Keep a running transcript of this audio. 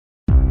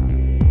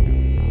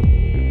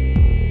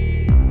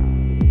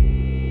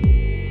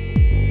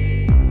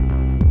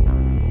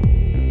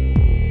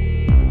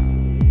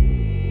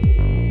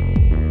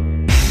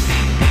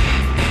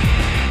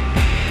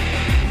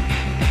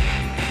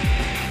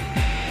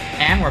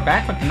And we're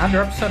back with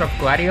another episode of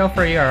Gladio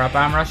for Europe.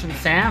 I'm Russian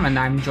Sam, and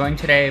I'm joined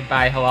today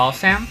by Halal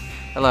Sam.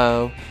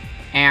 Hello.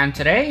 And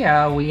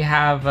today we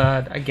have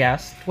a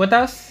guest with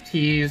us.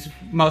 He's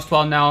most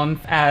well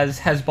known as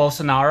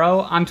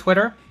Bolsonaro on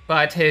Twitter,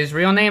 but his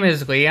real name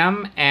is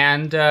Liam,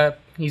 and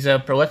he's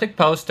a prolific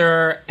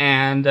poster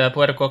and a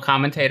political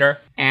commentator.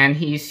 And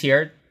he's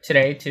here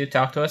today to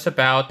talk to us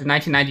about the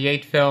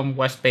 1998 film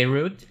West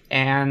Beirut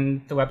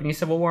and the Lebanese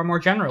Civil War more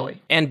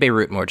generally. And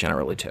Beirut more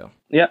generally, too.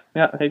 Yeah.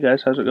 Hey,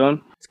 guys. How's it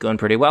going? It's going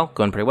pretty well.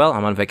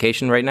 I'm on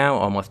vacation right now,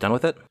 almost done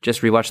with it.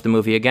 Just rewatched the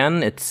movie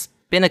again. It's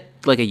been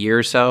a year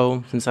or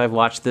so since I've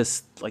watched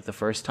this, the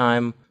first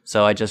time.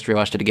 So I just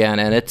rewatched it again,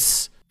 and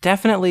it's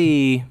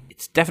definitely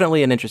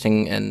an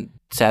interesting and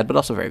sad, but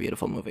also very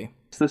beautiful movie.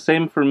 It's the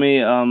same for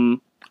me.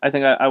 I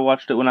think I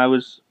watched it when I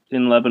was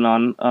in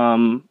Lebanon,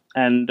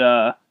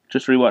 and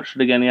just rewatched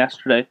it again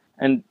yesterday.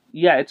 And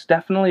yeah, it's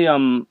definitely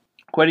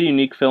quite a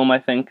unique film, I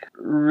think.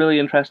 Really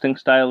interesting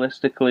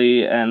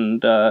stylistically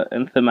and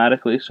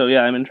thematically. So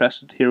yeah, I'm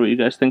interested to hear what you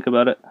guys think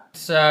about it.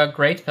 It's a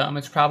great film.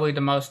 It's probably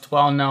the most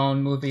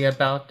well-known movie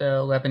about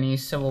the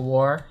Lebanese Civil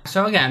War.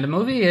 So again, the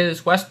movie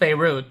is West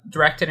Beirut,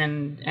 directed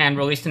and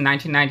released in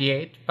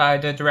 1998 by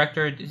the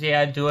director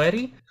Ziad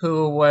Doueri,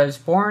 who was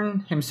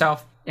born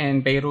himself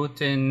in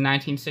Beirut in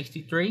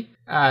 1963.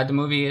 The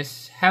movie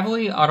is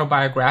heavily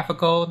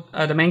autobiographical.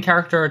 The main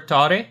character,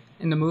 Tore,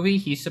 in the movie,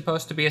 he's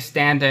supposed to be a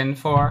stand-in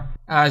for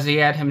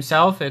Ziad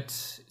himself.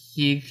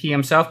 He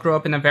himself grew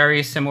up in a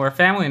very similar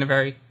family, in a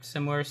very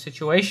similar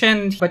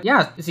situation. But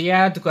yeah,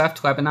 Ziad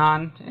left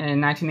Lebanon in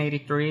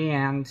 1983,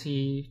 and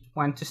he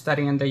went to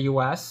study in the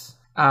U.S.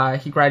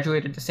 He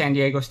graduated to San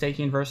Diego State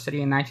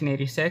University in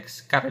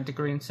 1986, got a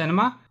degree in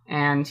cinema,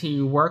 and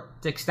he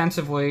worked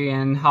extensively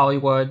in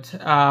Hollywood,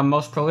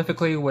 most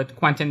prolifically with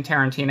Quentin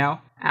Tarantino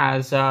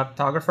as a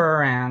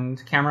photographer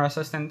and camera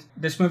assistant.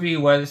 This movie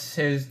was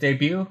his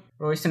debut,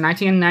 released in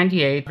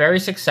 1998, very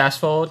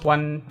successful,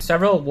 won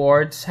several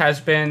awards, has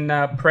been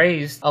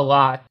praised a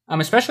lot,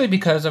 especially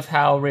because of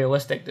how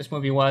realistic this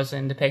movie was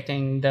in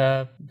depicting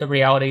the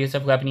realities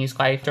of Lebanese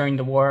life during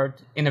the war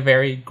in a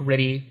very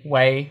gritty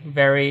way,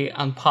 very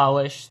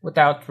unpolished,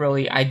 without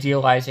really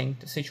idealizing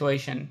the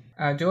situation.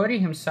 Doueri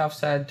himself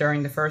said,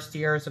 during the first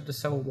years of the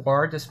Civil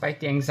War,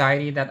 despite the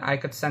anxiety that I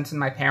could sense in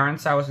my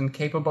parents, I was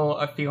incapable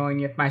of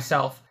feeling it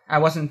myself. I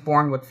wasn't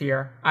born with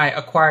fear. I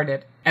acquired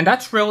it. And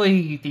that's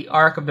really the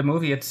arc of the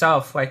movie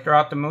itself.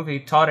 Throughout the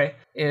movie, Tore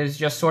is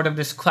just sort of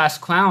this class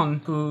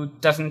clown who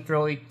doesn't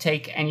really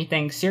take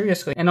anything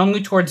seriously. And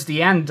only towards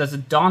the end does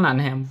it dawn on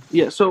him.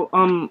 Yeah, so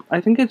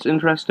I think it's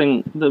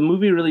interesting. The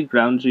movie really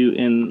grounds you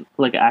in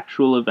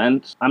actual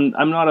events. I'm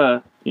not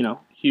a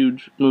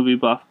huge movie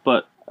buff,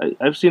 but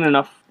I've seen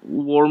enough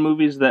war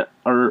movies that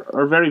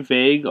are very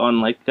vague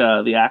on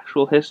the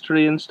actual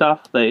history and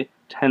stuff. They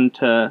tend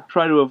to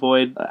try to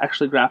avoid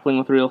actually grappling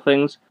with real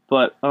things.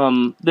 But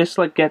this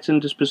gets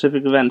into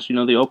specific events.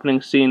 The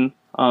opening scene,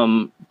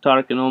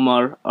 Tariq and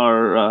Omar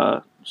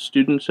are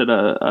students at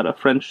a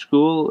French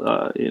school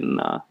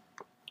in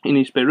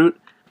East Beirut,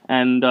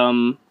 and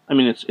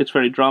it's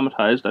very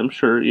dramatized. I'm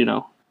sure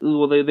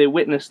Well, they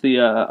witnessed the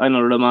Ain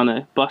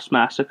al-Ramane bus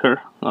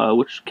massacre,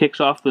 which kicks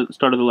off the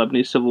start of the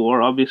Lebanese Civil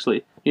War.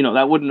 Obviously,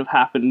 that wouldn't have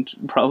happened.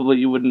 Probably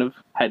you wouldn't have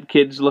had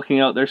kids looking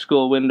out their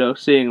school window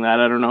seeing that.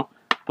 I don't know,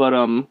 but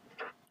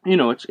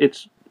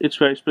it's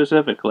very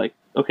specific.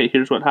 Okay,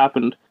 here's what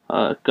happened.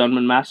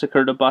 Gunmen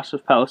massacred a bus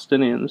of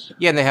Palestinians.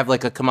 Yeah, and they have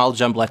a Kamal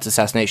Jumblatt's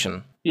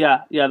assassination.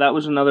 Yeah, that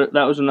was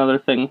another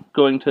thing.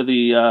 Going to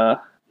the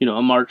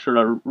a march or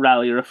a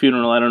rally or a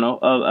funeral, I don't know,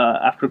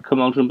 after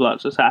Kamal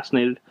Jumblatt's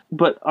assassinated.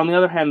 But on the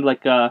other hand,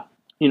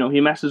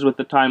 he messes with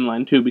the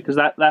timeline too, because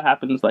that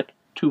happens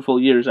 2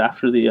 full years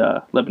after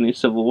the Lebanese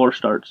Civil War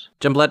starts.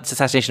 Jumblatt's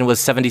assassination was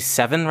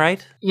 1977,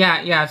 right?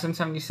 Yeah, it's in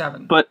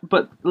 1977.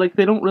 But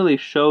they don't really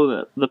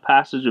show the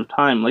passage of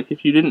time.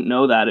 If you didn't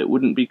know that, it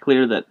wouldn't be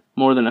clear that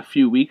more than a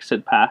few weeks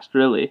had passed,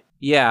 really.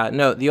 Yeah,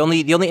 no, the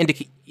only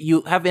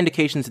you have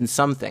indications in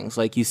some things,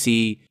 you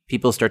see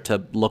people start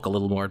to look a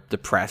little more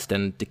depressed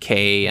and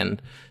decay,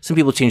 and some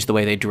people change the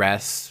way they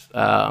dress,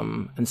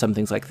 and some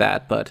things like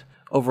that, but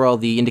overall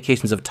the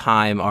indications of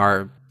time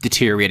are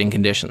deteriorating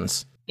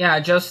conditions. Yeah,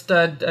 just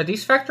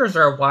these factors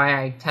are why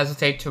I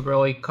hesitate to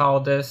really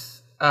call this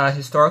a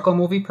historical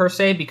movie per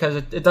se, because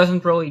it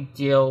doesn't really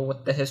deal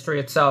with the history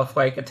itself.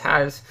 It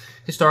has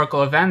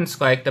historical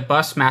events like the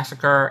bus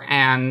massacre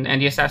and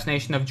the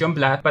assassination of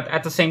Jumblatt, but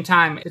at the same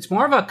time, it's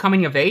more of a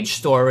coming-of-age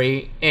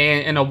story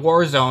in a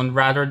war zone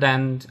rather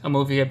than a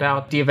movie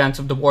about the events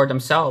of the war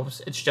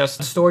themselves. It's just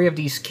a story of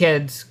these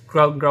kids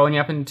growing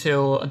up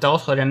into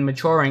adulthood and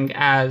maturing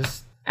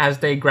as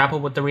they grapple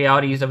with the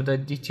realities of the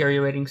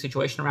deteriorating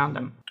situation around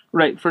them.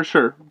 Right, for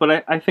sure.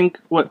 But I think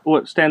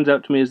what stands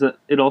out to me is that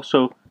it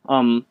also,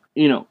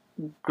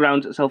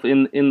 grounds itself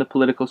in the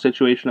political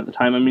situation at the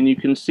time. You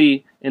can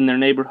see in their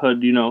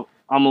neighborhood,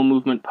 Amal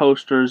movement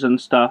posters and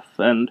stuff,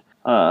 and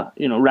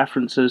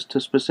references to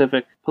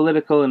specific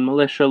political and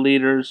militia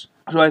leaders.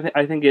 So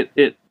I think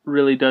it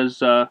really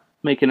does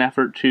make an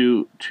effort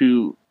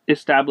to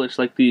establish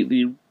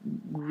the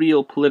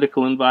real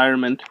political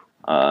environment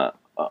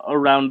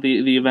around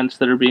the events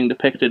that are being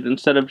depicted,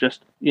 instead of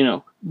just,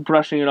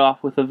 brushing it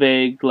off with a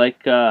vague,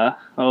 like,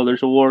 oh,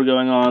 there's a war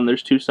going on,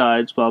 there's two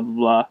sides, blah, blah,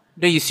 blah.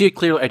 No, you see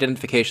clear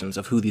identifications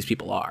of who these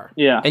people are.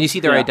 Yeah. And you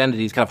see their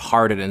identities kind of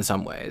hardened in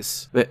some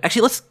ways. But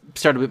actually, let's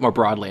start a bit more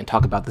broadly and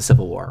talk about the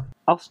Civil War.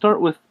 I'll start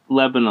with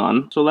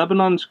Lebanon. So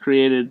Lebanon's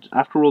created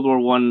after World War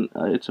One.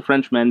 It's a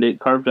French mandate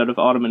carved out of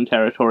Ottoman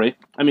territory.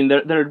 I mean,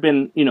 there had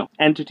been,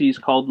 entities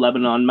called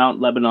Lebanon,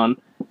 Mount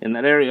Lebanon, in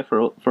that area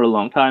for a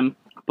long time.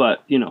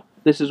 But,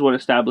 this is what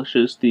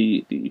establishes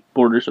the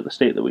borders of the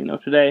state that we know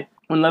today.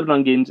 When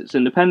Lebanon gains its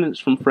independence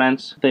from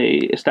France, they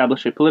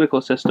establish a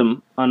political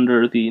system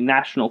under the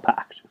National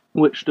Pact,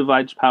 which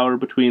divides power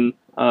between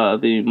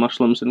the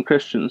Muslims and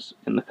Christians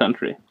in the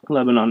country.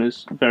 Lebanon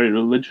is very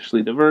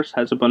religiously diverse,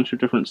 has a bunch of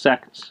different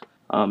sects.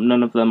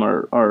 None of them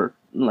are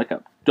like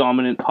a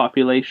dominant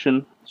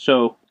population.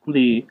 So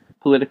the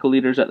political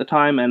leaders at the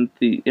time, and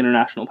the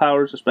international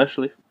powers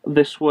especially,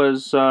 this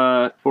was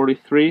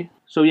 43.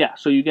 So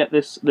you get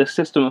this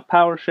system of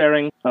power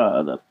sharing.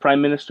 The prime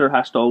minister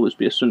has to always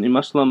be a Sunni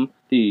Muslim.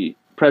 The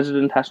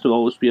president has to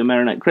always be a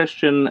Maronite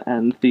Christian,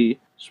 and the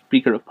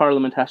Speaker of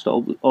Parliament has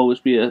to always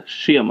be a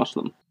Shia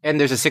Muslim. And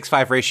there's a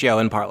 6-5 ratio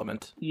in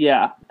Parliament.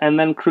 Yeah, and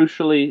then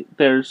crucially,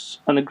 there's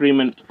an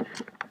agreement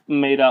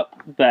made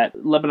up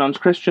that Lebanon's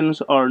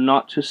Christians are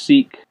not to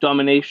seek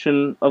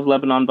domination of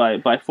Lebanon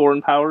by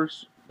foreign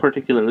powers,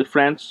 particularly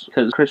France,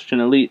 because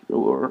Christian elite,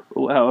 or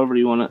however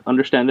you want to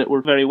understand it,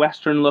 were very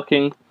Western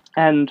looking.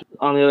 And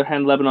on the other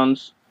hand,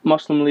 Lebanon's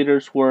Muslim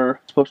leaders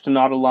were supposed to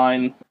not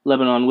align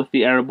Lebanon with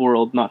the Arab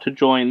world, not to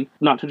join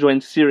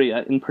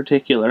Syria in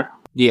particular.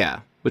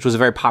 Yeah, which was a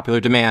very popular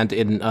demand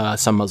in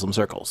some Muslim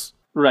circles.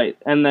 Right,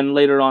 and then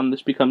later on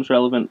this becomes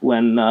relevant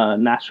when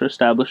Nasser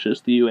establishes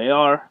the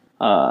UAR,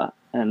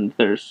 and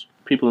there's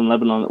people in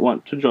Lebanon that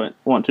want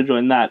to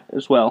join that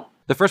as well.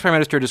 The first prime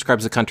minister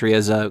describes the country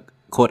as a,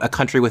 quote, a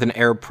country with an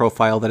Arab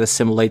profile that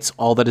assimilates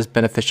all that is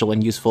beneficial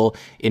and useful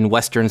in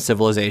Western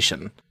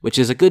civilization, which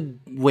is a good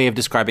way of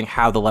describing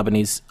how the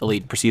Lebanese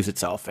elite perceives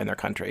itself and their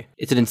country.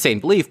 It's an insane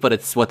belief, but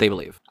it's what they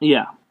believe.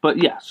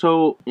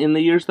 So in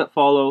the years that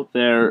follow,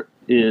 there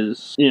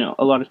is,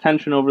 a lot of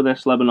tension over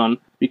this. Lebanon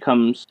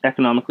becomes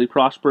economically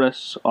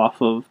prosperous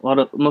off of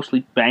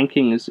mostly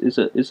banking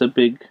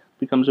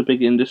becomes a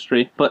big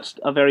industry, but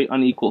a very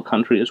unequal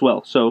country as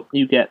well. So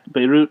you get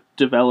Beirut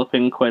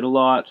developing quite a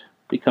lot,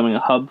 becoming a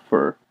hub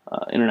for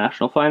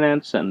international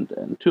finance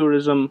and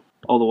tourism,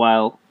 all the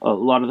while a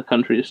lot of the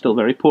country is still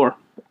very poor.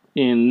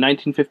 In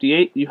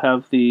 1958, you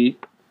have the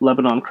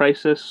Lebanon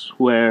crisis,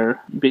 where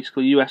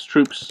basically U.S.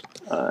 troops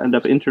end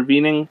up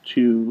intervening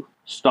to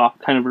stop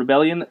kind of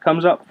rebellion that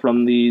comes up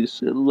from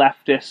these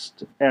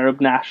leftist Arab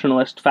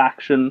nationalist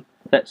faction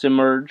that's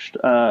emerged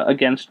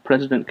against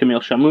President Camille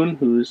Chamoun,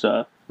 who's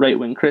a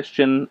right-wing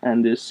Christian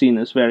and is seen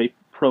as very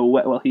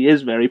he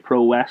is very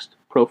pro-West,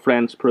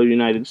 pro-France,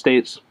 pro-United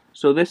States.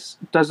 So this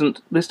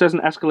doesn't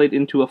escalate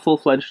into a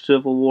full-fledged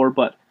civil war,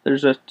 but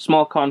there's a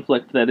small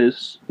conflict that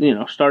is,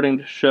 starting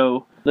to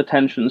show the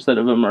tensions that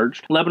have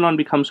emerged. Lebanon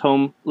becomes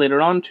home later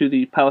on to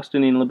the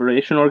Palestinian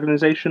Liberation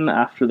Organization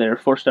after they're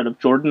forced out of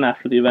Jordan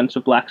after the events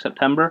of Black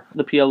September.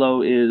 The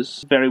PLO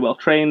is very well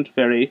trained,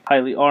 very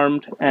highly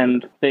armed,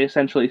 and they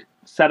essentially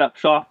set up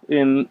shop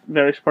in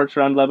various parts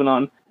around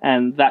Lebanon,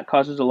 and that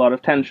causes a lot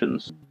of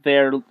tensions.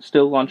 They're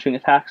still launching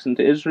attacks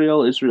into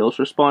Israel. Israel's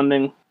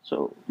responding.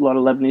 So a lot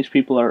of Lebanese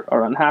people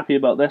are unhappy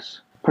about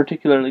this,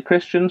 particularly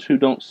Christians who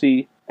don't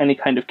see any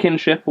kind of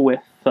kinship with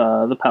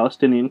the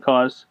Palestinian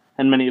cause,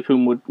 and many of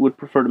whom would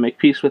prefer to make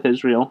peace with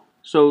Israel.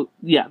 So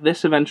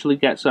this eventually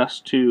gets us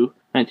to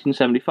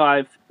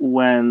 1975,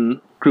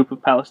 when a group of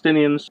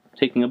Palestinians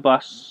taking a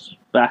bus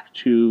back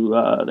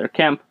to their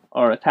camp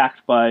are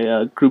attacked by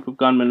a group of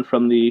gunmen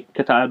from the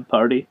Kataib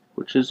Party,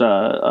 which is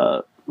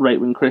a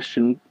right-wing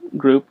Christian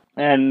group.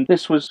 And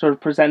this was sort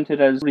of presented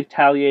as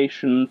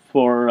retaliation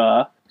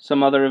for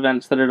some other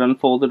events that had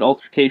unfolded,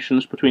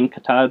 altercations between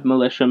Kataib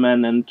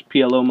militiamen and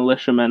PLO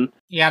militiamen.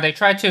 Yeah, they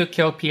tried to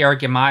kill Pierre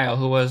Gemayel,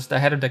 who was the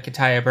head of the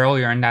Kataib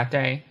earlier in that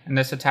day, and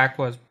this attack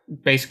was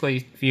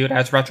basically viewed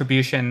as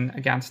retribution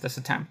against this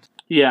attempt.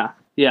 Yeah,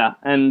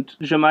 and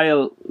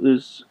Gemayel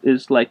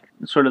is like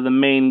sort of the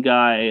main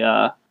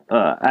guy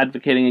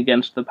advocating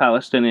against the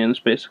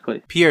Palestinians,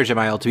 basically. Pierre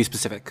Gemayel, to be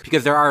specific,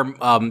 because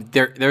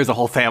there's a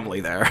whole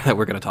family there that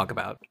we're going to talk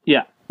about.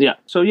 Yeah.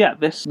 So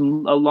this,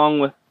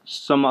 along with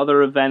some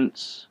other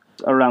events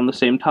around the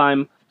same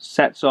time,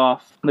 sets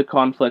off the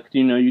conflict.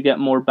 You get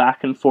more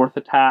back and forth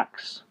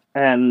attacks,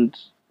 and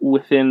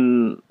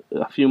within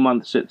a few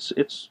months,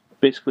 it's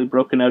basically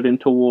broken out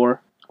into war.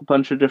 A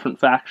bunch of different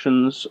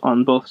factions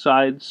on both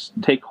sides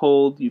take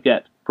hold. You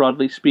get,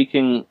 broadly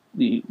speaking,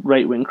 the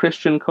right-wing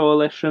Christian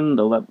coalition,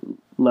 the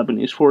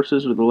Lebanese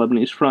forces, or the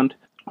Lebanese Front,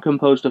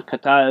 composed of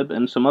Kataib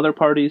and some other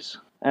parties.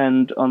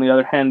 And on the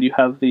other hand, you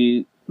have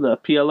the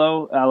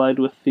PLO allied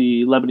with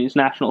the Lebanese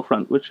National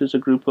Front, which is a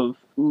group of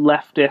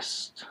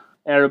leftist,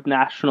 Arab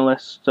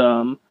nationalist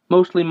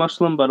mostly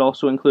Muslim, but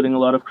also including a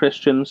lot of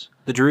Christians.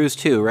 The Druze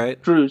too,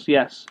 right? Druze,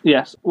 yes.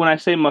 When I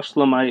say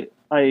Muslim,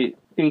 I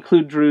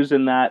include Druze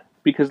in that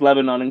because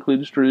Lebanon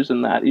includes Druze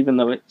in that, even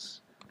though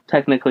it's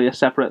technically a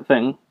separate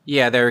thing.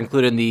 Yeah, they're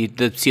included in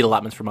the seat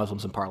allotments for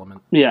Muslims in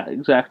parliament. Yeah,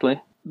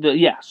 exactly.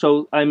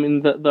 So I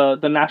mean,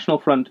 the National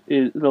Front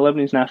the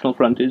Lebanese National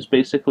Front is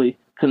basically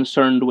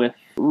concerned with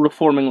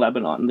reforming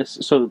Lebanon.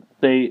 So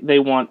they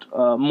want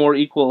more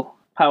equal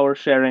power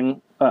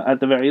sharing at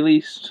the very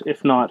least,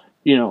 if not,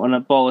 an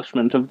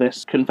abolishment of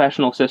this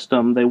confessional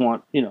system. They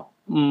want,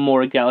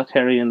 more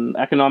egalitarian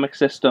economic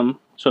system.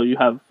 So you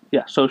have,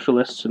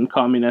 socialists and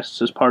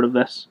communists as part of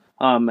this,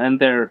 and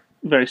they're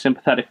very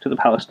sympathetic to the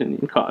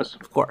Palestinian cause.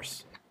 Of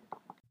course.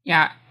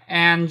 Yeah,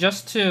 and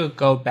just to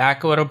go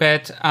back a little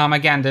bit,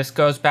 again, this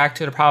goes back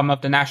to the problem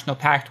of the National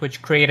Pact,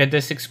 which created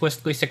this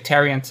explicitly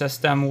sectarian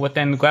system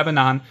within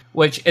Lebanon,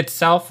 which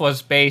itself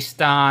was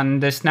based on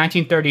this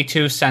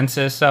 1932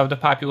 census of the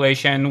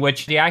population,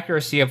 which the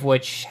accuracy of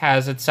which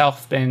has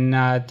itself been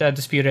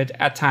disputed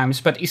at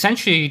times. But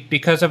essentially,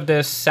 because of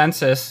this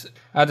census,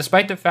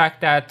 despite the fact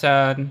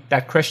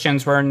that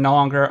Christians were no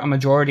longer a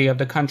majority of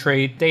the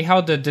country, they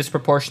held a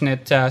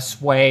disproportionate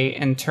sway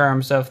in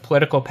terms of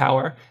political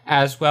power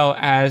as well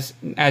as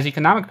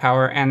economic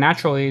power, and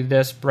naturally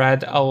this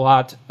bred a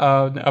lot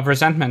of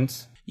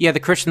resentments. Yeah,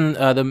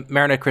 the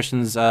Maronite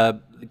Christians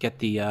get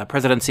the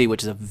presidency,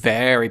 which is a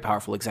very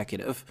powerful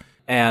executive,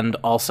 and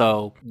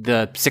also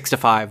the 6 to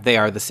 5. They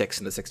are the 6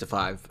 and the 6 to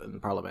 5 in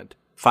Parliament.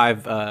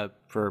 5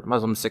 for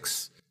Muslims,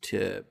 6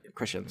 to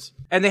Christians.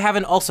 And they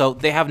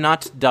have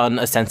not done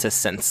a census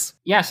since.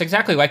 Yes,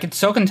 exactly. Like, it's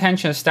so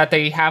contentious that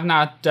they have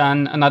not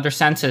done another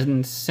census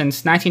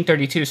since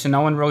 1932, so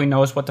no one really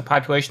knows what the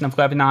population of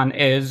Lebanon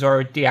is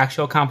or the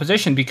actual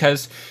composition,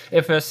 because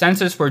if a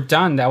census were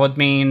done, that would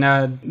mean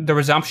the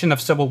resumption of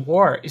civil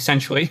war,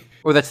 essentially.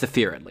 Or that's the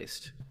fear, at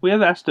least. We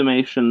have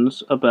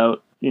estimations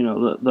about,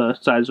 the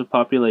size of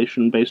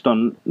population based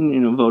on,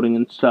 voting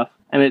and stuff.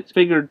 And it's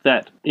figured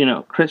that,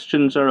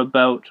 Christians are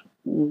about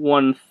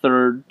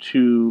 1/3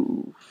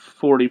 to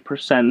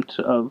 40%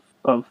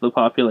 of the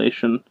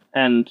population,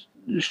 and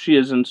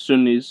Shias and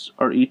Sunnis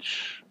are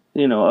each,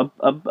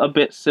 a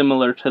bit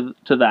similar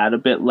to that, a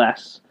bit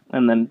less,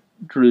 and then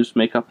Druze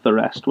make up the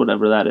rest,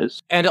 whatever that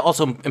is. And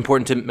also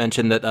important to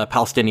mention that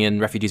Palestinian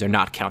refugees are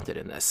not counted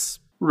in this.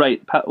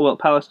 Right.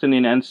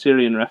 Palestinian and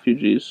Syrian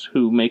refugees,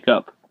 who make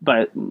up,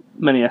 by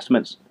many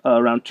estimates,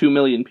 around 2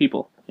 million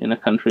people in a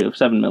country of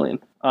 7 million.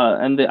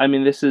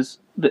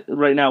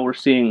 Right now we're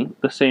seeing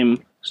the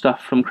same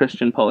stuff from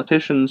Christian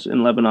politicians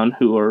in Lebanon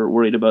who are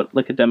worried about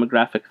like a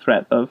demographic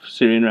threat of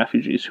Syrian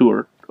refugees who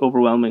are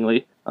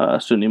overwhelmingly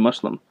Sunni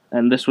Muslim.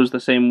 And this was the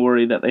same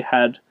worry that they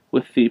had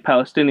with the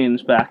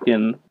Palestinians back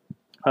in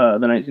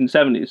the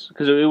 1970s,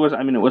 because it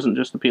wasn't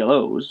just the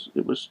PLO,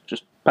 it was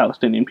just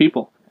Palestinian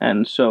people.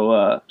 And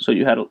so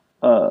you had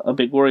a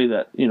big worry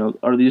that,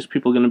 are these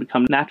people going to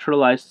become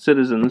naturalized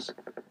citizens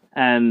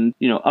and,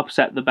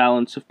 upset the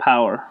balance of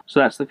power? So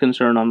that's the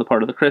concern on the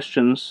part of the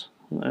Christians,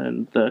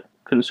 and the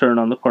concern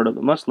on the part of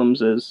the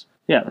Muslims is,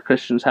 the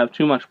Christians have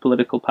too much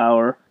political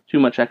power, too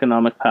much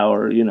economic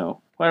power,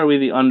 why are we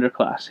the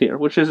underclass here?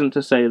 Which isn't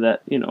to say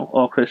that,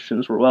 all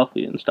Christians were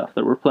wealthy and stuff.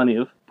 There were plenty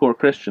of poor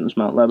Christians.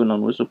 Mount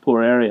Lebanon was a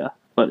poor area.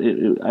 But,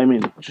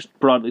 just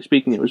broadly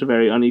speaking, it was a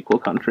very unequal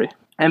country.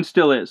 And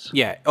still is.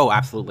 Yeah, oh,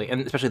 absolutely.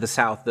 And especially the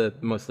South, the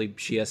mostly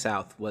Shia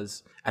South,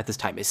 was, at this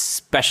time,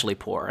 especially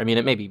poor. I mean,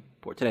 it may be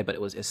poor today, but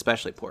it was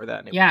especially poor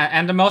then. Yeah,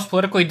 and the most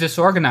politically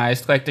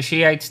disorganized. Like, the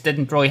Shiites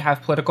didn't really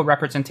have political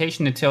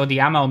representation until the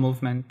Amal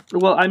movement.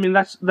 Well,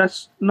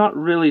 that's not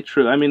really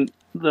true. I mean,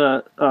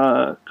 the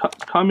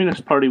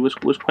Communist Party was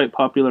quite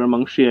popular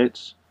among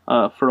Shiites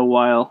for a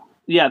while.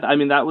 Yeah,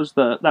 that was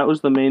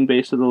the main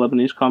base of the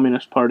Lebanese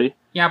Communist Party.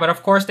 Yeah, but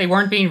of course they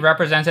weren't being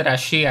represented as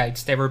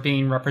Shiites. They were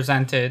being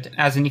represented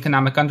as an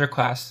economic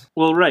underclass.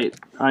 Well, right.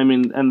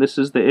 And this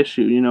is the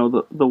issue.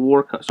 The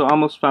war. So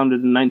Amal was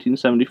founded in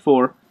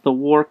 1974. The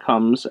war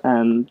comes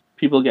and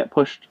people get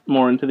pushed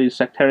more into these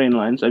sectarian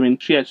lines. I mean,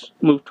 Shiites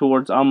moved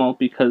towards Amal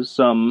because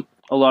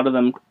a lot of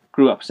them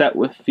grew upset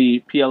with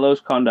the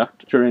PLO's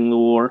conduct during the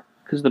war,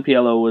 because the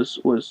PLO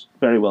was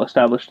very well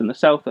established in the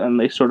South, and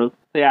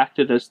they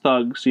acted as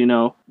thugs,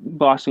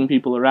 bossing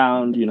people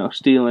around,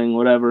 stealing,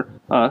 whatever.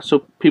 So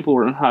people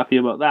were unhappy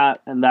about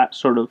that, and that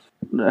sort of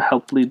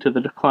helped lead to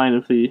the decline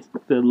of the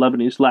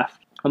Lebanese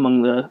left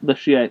among the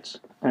Shiites,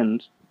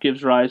 and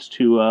gives rise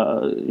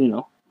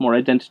to, more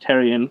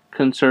identitarian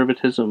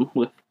conservatism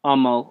with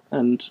Amal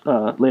and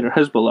later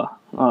Hezbollah,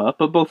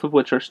 but both of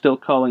which are still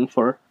calling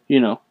for,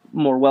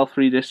 more wealth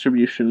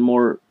redistribution,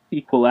 more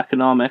equal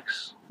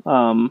economics,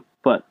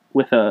 but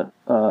with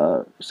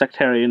a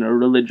sectarian or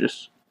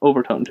religious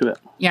overtone to it.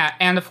 Yeah,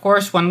 and of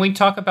course, when we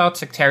talk about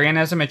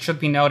sectarianism, it should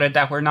be noted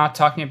that we're not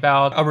talking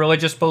about a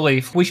religious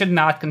belief. We should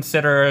not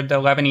consider the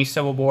Lebanese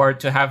Civil War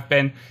to have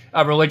been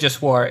a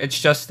religious war. It's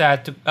just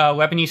that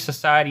Lebanese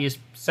society is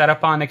set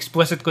up on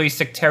explicitly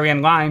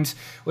sectarian lines,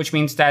 which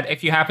means that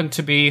if you happen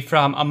to be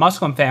from a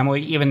Muslim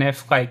family, even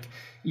if,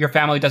 your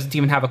family doesn't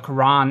even have a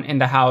Quran in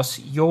the house,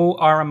 you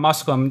are a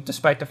Muslim,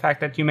 despite the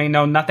fact that you may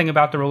know nothing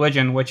about the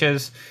religion, which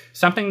is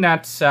something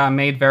that's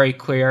made very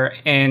clear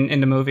in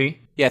the movie.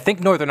 Yeah,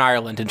 think Northern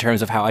Ireland in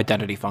terms of how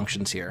identity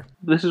functions here.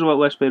 This is what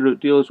West Beirut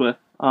deals with.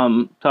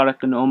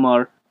 Tariq and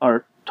Omar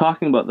are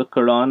talking about the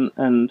Quran,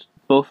 and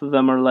both of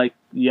them are like,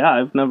 yeah,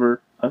 I've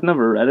never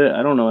read it.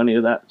 I don't know any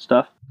of that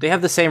stuff. They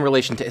have the same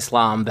relation to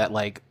Islam that,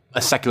 like,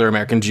 a secular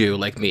American Jew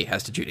like me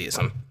has to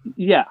Judaism.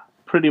 Yeah,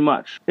 pretty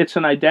much. It's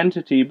an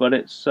identity, but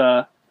it's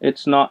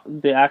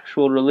not, the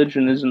actual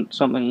religion isn't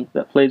something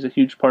that plays a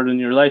huge part in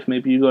your life.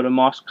 Maybe you go to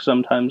mosque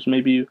sometimes,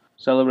 maybe you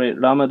celebrate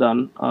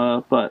Ramadan,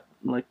 but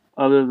like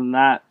other than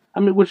that, I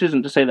mean, which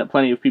isn't to say that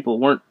plenty of people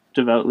weren't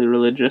devoutly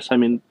religious. I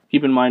mean,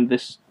 keep in mind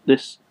this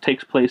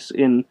takes place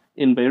in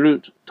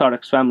Beirut.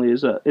 Tariq's family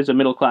is a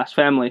middle class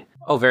family.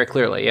 Oh, very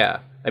clearly, yeah.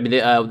 I mean,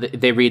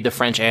 they read the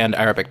French and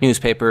Arabic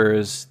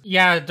newspapers.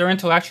 Yeah, they're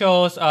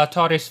intellectuals.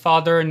 Tariq's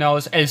father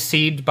knows El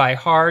Cid by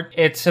heart.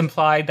 It's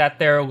implied that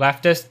they're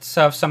leftists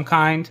of some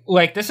kind.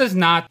 Like, this is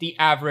not the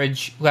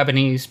average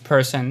Lebanese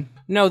person.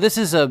 No, this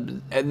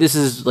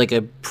is like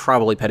a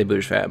probably petty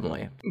bourge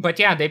family. But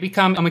yeah, they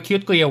become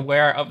acutely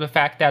aware of the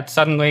fact that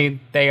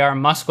suddenly they are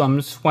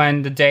Muslims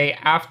when the day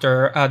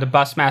after the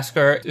bus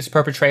massacre is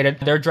perpetrated.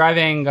 They're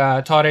driving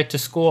Tariq to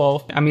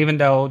school, even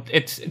though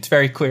it's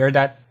very clear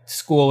that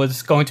school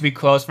is going to be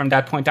closed from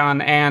that point on,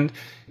 and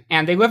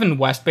they live in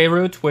West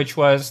Beirut, which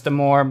was the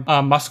more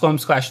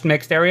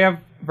Muslim/mixed area,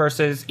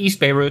 versus East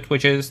Beirut,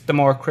 which is the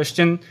more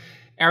Christian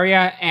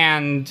area.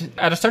 And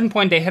at a certain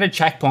point, they hit a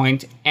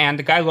checkpoint, and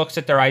the guy looks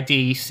at their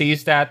ID,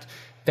 sees that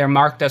they're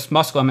marked as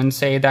Muslim, and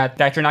say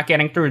that you're not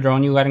getting through, they're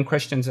only letting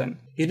Christians in.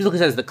 He basically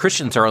says the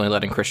Christians are only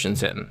letting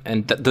Christians in,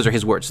 and those are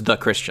his words, the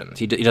Christians.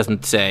 He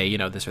doesn't say,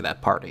 this or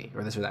that party,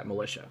 or this or that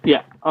militia.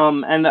 Yeah,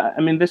 and I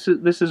mean, this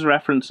is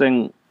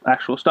referencing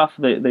actual stuff.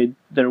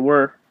 There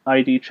were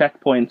ID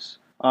checkpoints,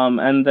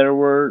 and there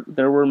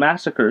were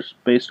massacres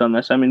based on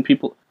this. I mean,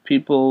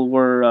 people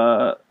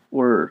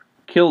were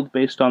killed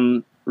based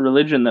on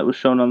religion that was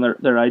shown on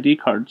their ID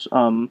cards.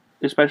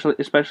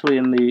 Especially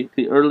in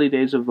the early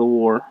days of the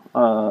war,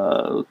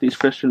 these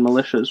Christian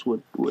militias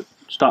would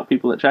stop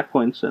people at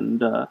checkpoints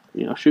and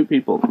shoot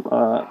people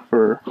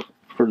for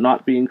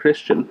not being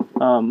Christian.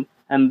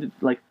 And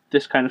like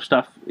this kind of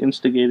stuff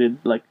instigated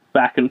like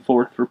back and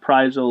forth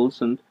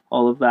reprisals and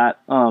all of that.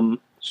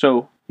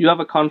 So you have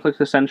a conflict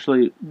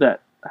essentially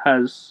that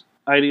has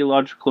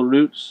ideological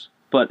roots,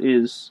 but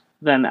is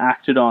then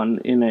acted on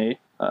in a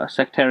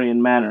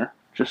sectarian manner,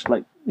 just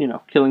like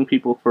killing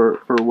people for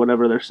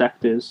whatever their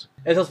sect is.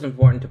 It's also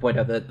important to point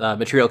out that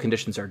material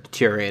conditions are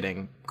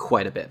deteriorating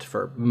quite a bit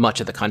for much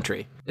of the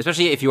country,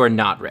 especially if you are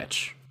not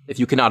rich, if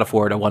you cannot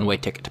afford a one-way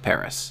ticket to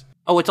Paris.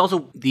 Oh, it's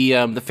also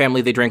the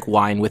family, they drink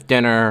wine with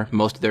dinner. A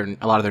lot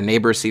of their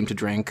neighbors seem to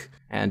drink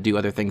and do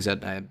other things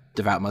that a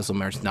devout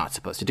Muslim are not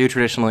supposed to do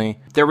traditionally.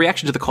 Their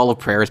reaction to the call of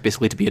prayer is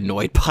basically to be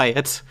annoyed by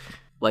it.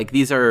 Like,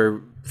 these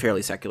are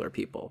fairly secular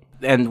people.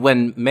 And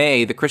when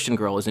May, the Christian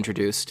girl, is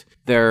introduced,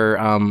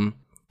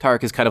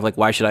 Tariq is kind of like,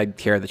 why should I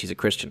care that she's a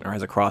Christian or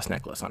has a cross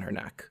necklace on her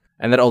neck?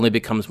 And that only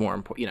becomes more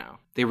important,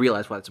 they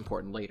realize why it's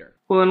important later.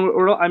 Well, and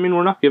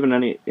we're not given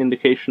any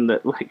indication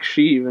that, like,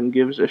 she even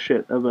gives a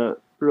shit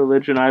about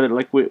religion either.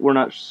 Like, we're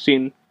not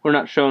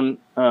shown,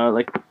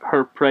 like,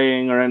 her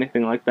praying or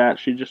anything like that.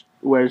 She just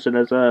wears it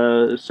as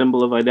a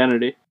symbol of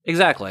identity.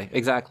 Exactly.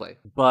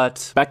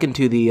 But back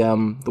into the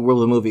world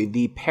of the movie,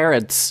 the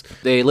parents,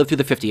 they lived through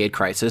the 58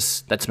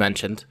 crisis that's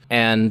mentioned,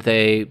 and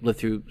they lived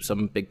through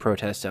some big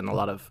protests and a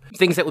lot of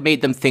things that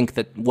made them think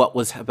that what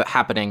was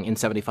happening in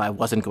 75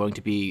 wasn't going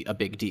to be a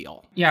big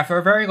deal. Yeah, for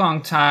a very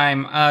long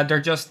time,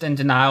 they're just in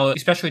denial,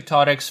 especially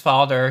Tariq's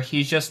father.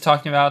 He's just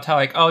talking about how,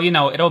 like,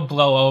 it'll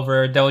blow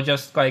over. They'll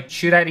just, like,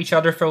 shoot at each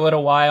other for a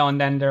little while, and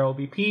then there will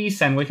be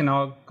peace, and we can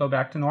all go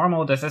back to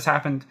normal. This has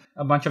happened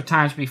a bunch of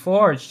times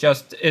before. It's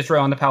just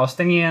Israel and the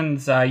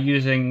Palestinians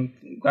using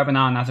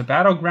Lebanon as a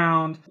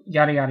battleground,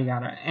 yada, yada,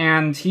 yada.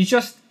 And he's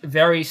just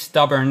very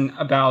stubborn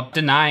about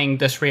denying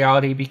this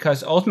reality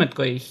because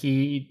ultimately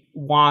he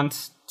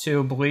wants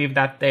to believe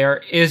that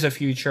there is a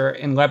future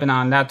in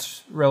Lebanon.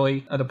 That's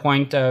really the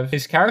point of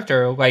his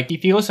character. Like, he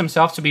feels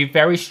himself to be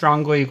very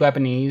strongly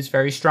Lebanese,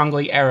 very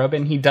strongly Arab,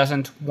 and he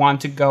doesn't want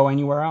to go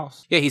anywhere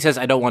else. Yeah, he says,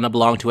 I don't want to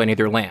belong to any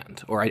other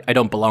land, or I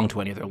don't belong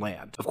to any other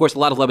land. Of course, a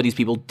lot of Lebanese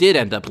people did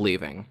end up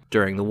leaving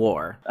during the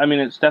war. I mean,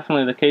 it's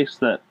definitely the case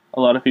that a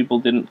lot of people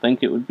didn't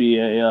think it would be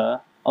a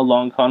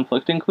long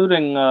conflict,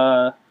 including,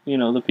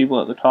 the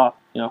people at the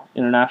top,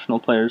 international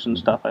players and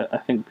stuff. I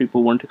think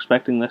people weren't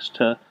expecting this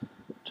to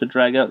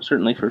drag out,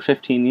 certainly for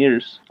 15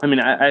 years. I mean,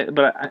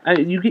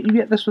 you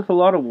get this with a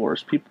lot of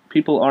wars.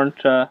 People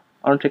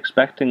aren't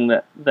expecting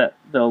that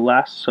they'll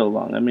last so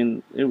long. I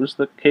mean, it was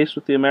the case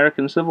with the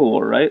American Civil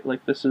War, right?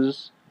 Like, this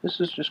is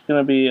just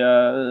going to be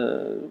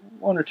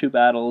one or two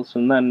battles,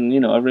 and then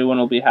everyone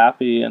will be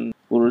happy and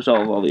we'll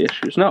resolve all the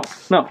issues. No,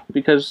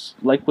 because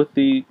like with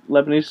the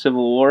Lebanese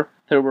Civil War,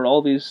 there were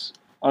all these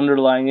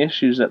underlying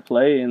issues at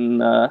play in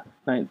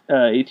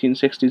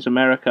 1860s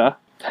America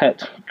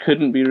that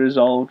couldn't be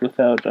resolved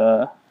without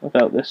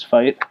about this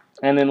fight.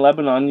 And in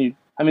Lebanon,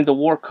 the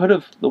war could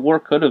have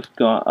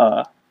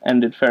gone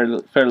ended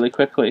fairly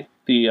quickly.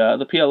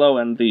 The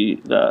PLO and the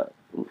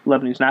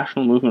Lebanese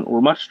national movement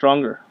were much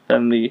stronger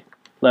than the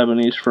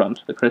Lebanese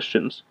front, the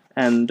Christians,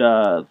 and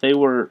they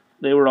were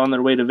on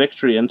their way to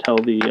victory until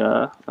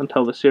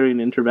the Syrian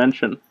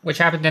intervention, which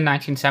happened in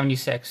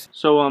 1976.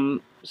 So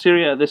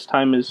Syria at this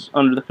time is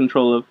under the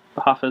control of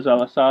Hafez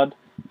al-Assad,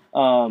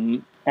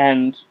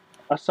 and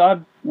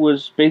Assad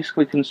was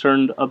basically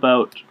concerned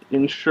about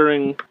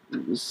ensuring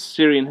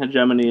Syrian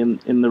hegemony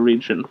in the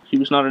region. He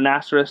was not a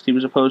Nasserist. He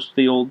was opposed to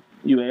the old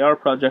UAR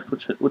project,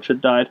 which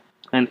had died,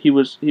 and he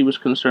was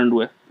concerned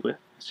with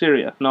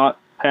Syria, not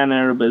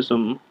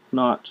pan-Arabism,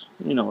 not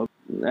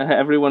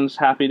everyone's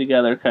happy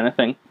together kind of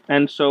thing.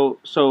 And so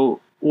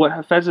what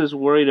Hafez is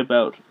worried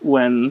about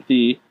when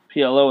the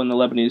PLO and the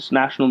Lebanese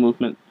national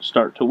movement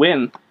start to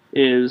win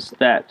is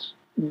that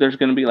there's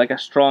going to be like a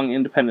strong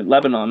independent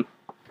Lebanon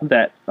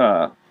that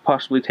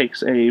possibly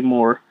takes a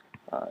more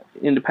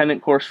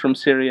independent course from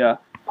Syria,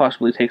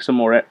 possibly takes a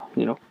more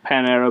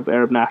pan-Arab,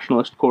 Arab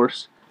nationalist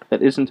course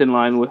that isn't in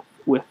line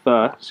with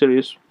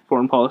Syria's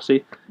foreign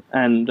policy.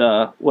 And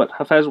what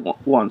Hafez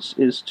wants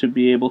is to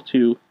be able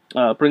to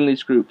bring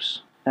these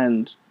groups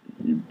and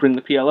bring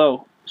the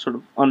PLO sort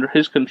of under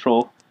his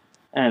control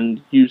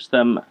and use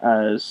them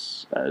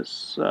as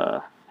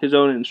his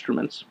own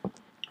instruments.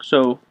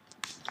 So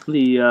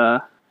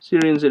the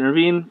Syrians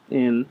intervene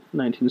in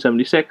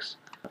 1976.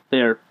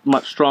 They're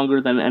much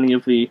stronger than any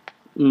of the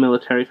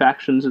military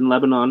factions in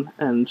Lebanon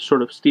and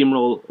sort of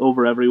steamroll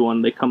over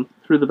everyone. They come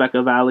through the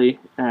Bekaa Valley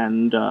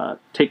and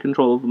take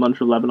control of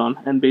much of Lebanon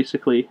and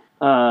basically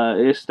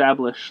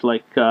establish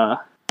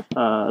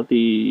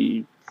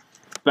the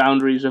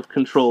boundaries of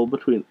control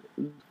between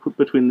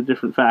the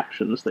different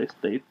factions.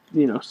 They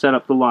set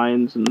up the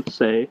lines and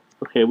say,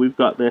 okay, we've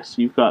got this,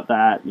 you've got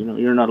that.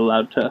 You're not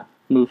allowed to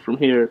move from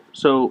here.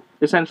 So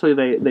essentially,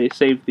 they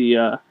save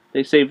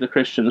the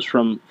Christians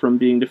from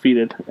being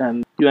defeated,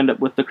 and you end up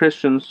with the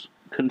Christians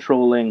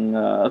controlling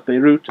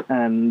Beirut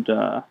and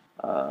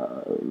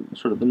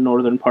sort of the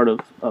northern part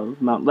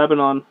of Mount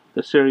Lebanon,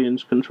 the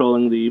Syrians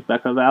controlling the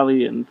Bekaa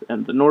Valley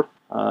and the north,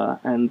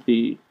 and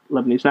the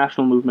Lebanese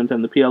national movement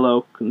and the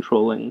PLO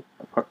controlling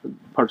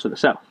parts of the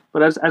south.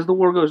 But as the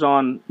war goes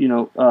on,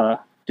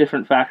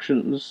 different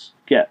factions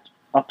get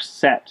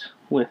upset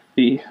with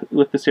the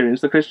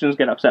Syrians. The Christians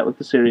get upset with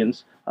the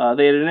Syrians.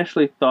 They had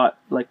initially thought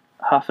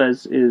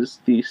Hafez is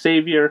the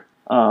savior.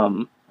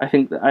 I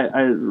think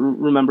I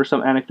remember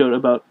some anecdote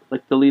about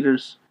the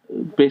leaders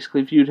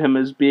basically viewed him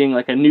as being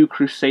a new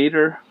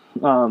crusader,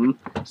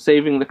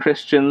 saving the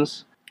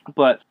Christians.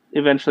 But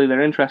eventually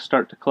their interests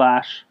start to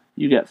clash.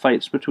 You get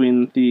fights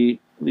between the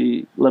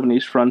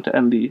Lebanese front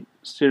and the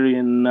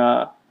Syrian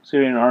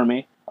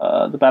army.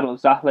 The Battle of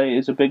Zahle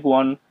is a big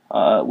one,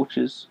 which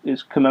is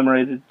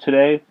commemorated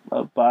today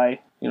by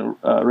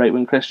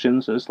right-wing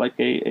Christians as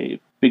a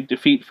big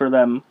defeat for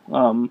them.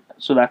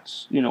 So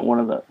that's one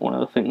of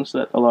the things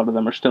that a lot of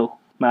them are still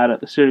mad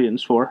at the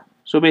Syrians for.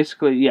 So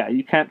basically, yeah,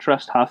 you can't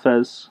trust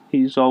Hafez.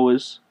 He's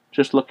always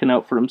just looking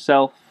out for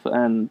himself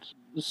and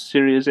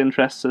Syria's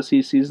interests as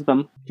he sees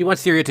them. He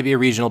wants Syria to be a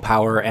regional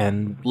power,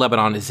 and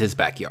Lebanon is his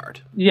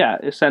backyard. Yeah,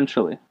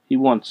 essentially. He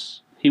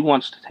wants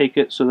to take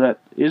it so that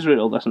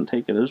Israel doesn't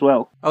take it as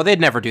well. Oh, they'd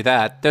never do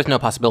that. There's no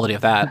possibility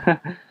of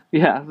that.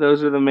 Yeah,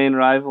 those are the main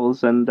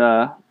rivals, and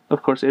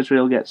of course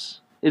Israel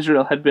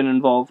had been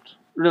involved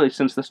really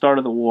since the start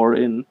of the war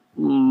in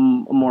a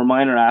more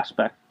minor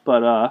aspect,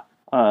 but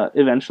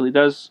eventually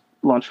does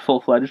launch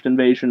full-fledged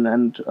invasion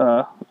and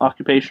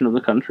occupation of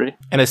the country.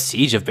 And a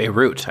siege of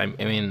Beirut. I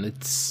mean,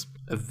 it's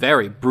a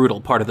very brutal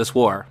part of this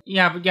war.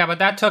 Yeah, but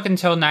that took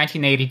until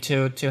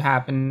 1982 to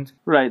happen.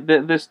 Right.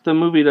 The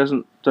movie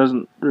doesn't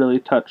really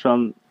touch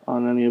on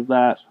any of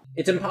that.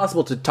 It's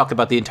impossible to talk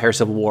about the entire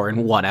Civil War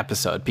in one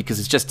episode because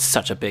it's just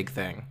such a big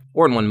thing.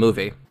 Or in one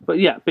movie. But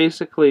yeah,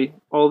 basically,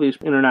 all these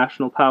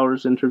international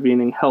powers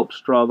intervening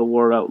helps draw the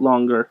war out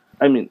longer.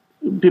 I mean,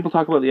 people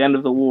talk about the end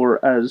of the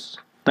war as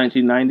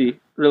 1990.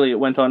 Really, it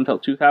went on until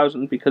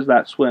 2000 because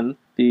that's when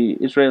the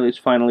Israelis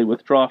finally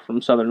withdraw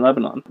from southern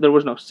Lebanon. There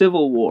was no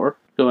civil war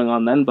going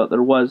on then, but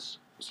there was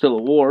still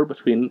a war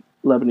between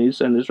Lebanese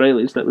and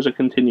Israelis that was a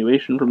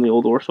continuation from the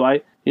old war. So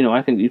I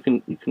think you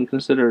can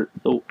consider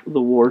the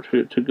war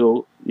to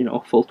go a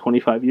full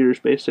 25 years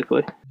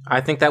basically.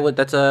 I think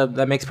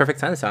that makes perfect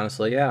sense,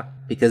 honestly. Yeah,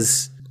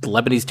 because the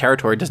Lebanese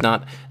territory does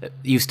not.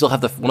 You still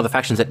have one of the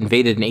factions that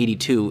invaded in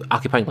 '82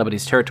 occupying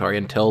Lebanese territory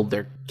until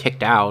they're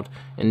kicked out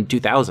in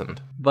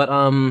 2000. But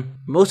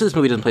most of this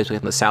movie doesn't take place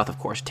in the south, of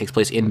course. It takes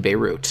place in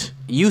Beirut.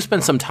 You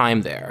spend some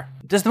time there.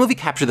 Does the movie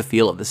capture the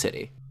feel of the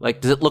city?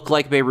 Does it look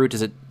like Beirut?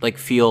 Does it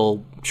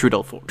feel true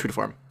to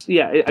form?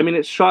 Yeah, I mean,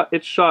 it's shot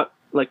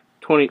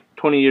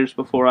 20 years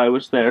before I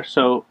was there,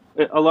 so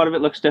a lot of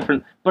it looks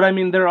different. But I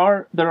mean, there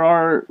are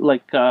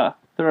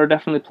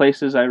definitely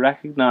places I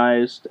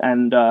recognized,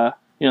 and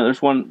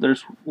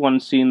there's one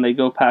scene they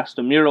go past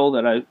a mural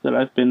that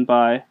I've been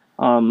by.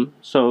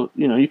 So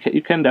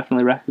you can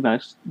definitely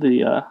recognize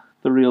the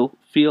real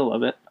feel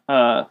of it.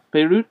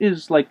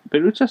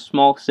 Beirut's a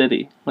small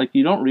city. Like,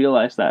 you don't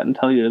realize that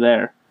until you're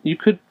there. You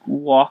could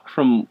walk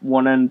from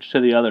one end to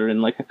the other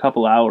in like a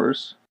couple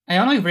hours. I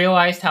only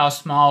realized how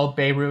small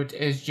Beirut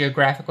is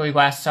geographically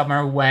last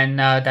summer when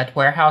that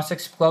warehouse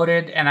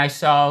exploded, and I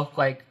saw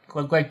like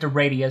the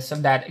radius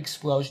of that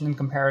explosion in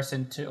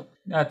comparison to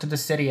the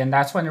city, and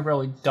that's when it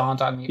really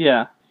dawned on me.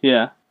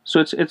 Yeah. So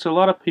it's a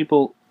lot of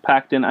people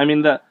packed in. I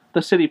mean,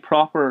 the city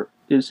proper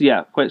is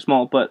quite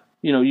small, but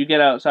you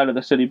get outside of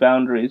the city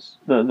boundaries,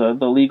 the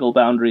legal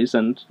boundaries,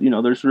 and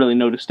there's really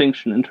no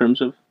distinction in terms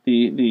of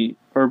the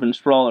urban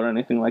sprawl or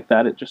anything like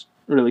that. It just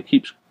really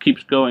keeps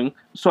going.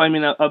 So I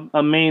mean,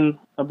 a main,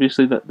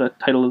 obviously the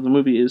title of the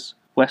movie is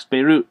West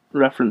Beirut,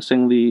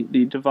 referencing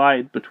the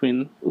divide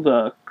between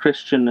the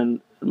Christian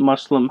and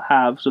Muslim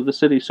halves of the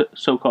city,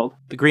 so-called.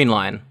 The Green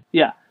Line.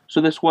 Yeah.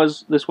 So this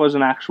was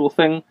an actual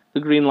thing. The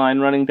Green Line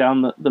running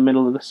down the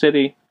middle of the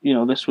city.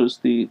 This was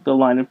the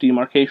line of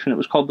demarcation. It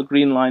was called the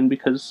Green Line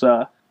because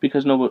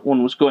no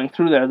one was going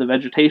through there. The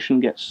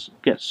vegetation gets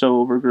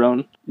so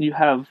overgrown. You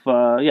have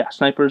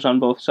snipers on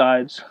both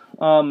sides.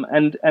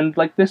 And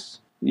like this,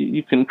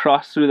 you can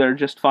cross through there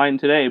just fine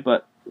today.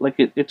 But like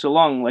it's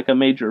along like a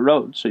major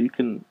road, so you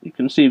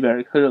can see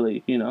very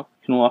clearly. You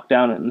can walk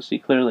down it and see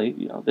clearly.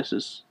 This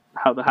is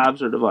how the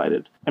halves are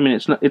divided. I mean,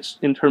 it's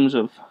in terms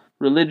of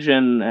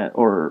religion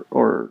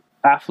or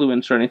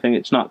affluence or anything,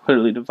 it's not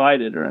clearly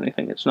divided or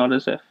anything. It's not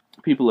as if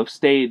people have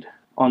stayed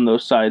on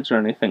those sides or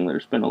anything.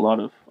 There's been a lot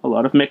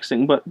of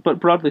mixing, but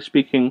broadly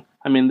speaking,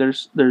 I mean,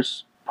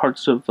 there's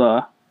parts of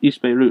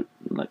East Beirut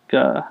like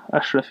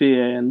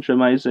Ashrafia and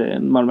Jamaizeh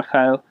and Mar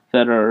Mikhail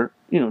that are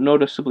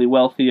noticeably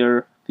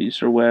wealthier.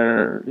 These are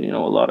where a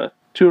lot of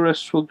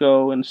tourists will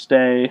go and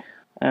stay,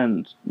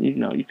 and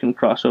you can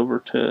cross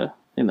over to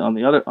on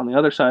the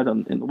other side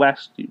in the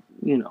west.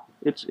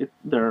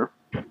 There are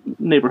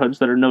neighborhoods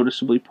that are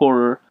noticeably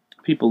poorer,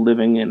 people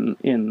living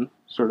in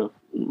sort of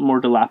more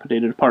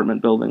dilapidated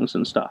apartment buildings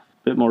and stuff,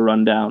 a bit more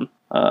rundown.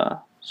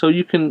 So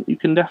you can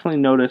definitely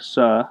notice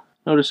a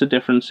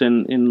difference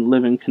in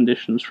living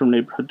conditions from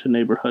neighborhood to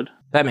neighborhood.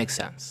 That makes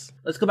sense.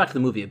 Let's go back to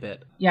the movie a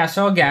bit. Yeah,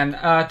 so again,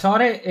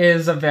 Tore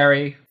is a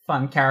very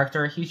fun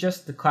character. He's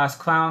just the class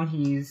clown.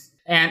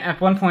 And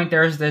at one point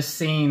there's this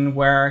scene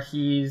where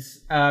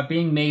he's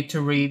being made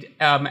to read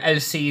El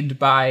Cid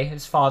by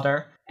his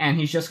father. And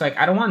he's just like,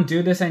 I don't want to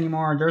do this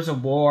anymore. There's a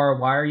war.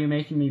 Why are you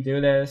making me do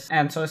this?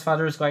 And so his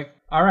father is like,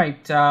 all right,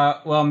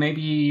 well,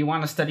 maybe you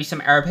want to study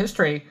some Arab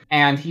history.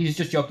 And he's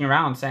just joking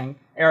around saying,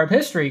 Arab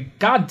history?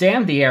 God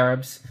damn the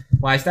Arabs.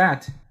 Why is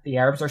that? The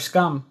Arabs are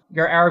scum.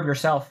 You're Arab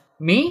yourself.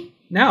 Me?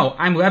 No,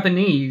 I'm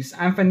Lebanese.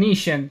 I'm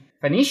Phoenician.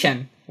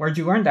 Phoenician? Where'd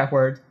you learn that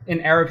word?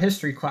 In Arab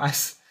history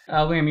class.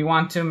 Liam, you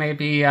want to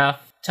maybe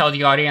tell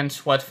the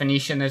audience what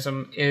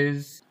Phoenicianism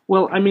is?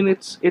 Well, I mean,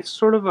 it's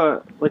sort of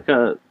a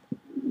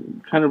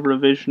kind of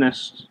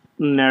revisionist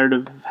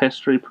narrative of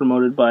history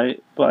promoted by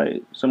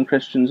some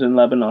Christians in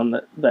Lebanon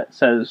that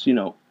says,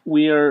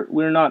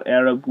 we're not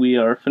Arab, we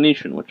are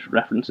Phoenician, which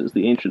references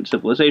the ancient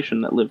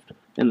civilization that lived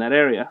in that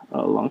area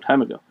a long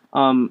time ago.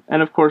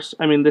 And of course,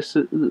 I mean, this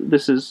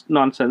is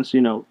nonsense.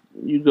 You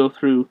go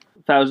through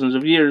thousands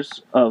of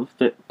years of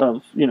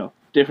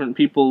different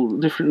people,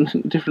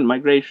 different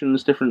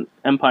migrations, different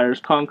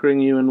empires conquering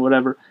you and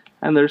whatever.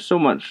 And there's so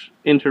much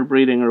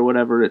interbreeding or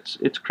whatever.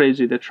 It's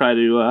crazy to try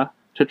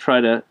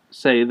to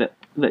say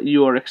that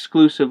you are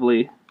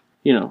exclusively,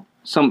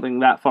 something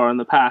that far in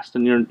the past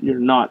and you're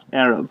not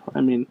Arab.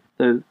 I mean,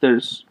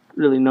 there's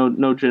really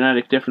no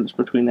genetic difference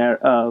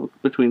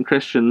between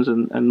Christians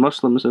and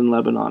Muslims in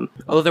Lebanon.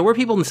 Although there were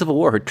people in the Civil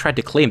War who tried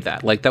to claim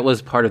that. Like, that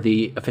was part of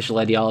the official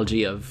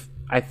ideology of,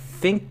 I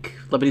think,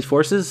 Lebanese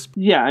forces.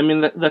 Yeah, I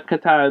mean, the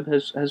Kataib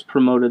has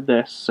promoted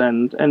this,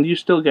 and you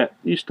still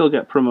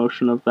get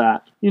promotion of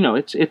that.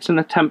 It's an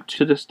attempt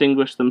to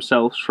distinguish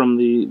themselves from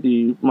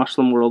the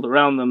Muslim world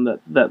around them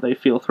that they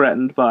feel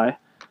threatened by.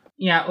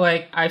 Yeah,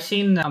 like, I've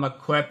seen a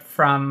clip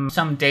from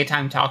some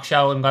daytime talk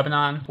show in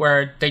Lebanon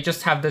where they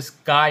just have this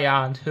guy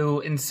on who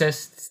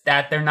insists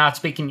that they're not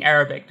speaking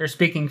Arabic, they're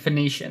speaking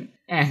Phoenician.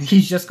 And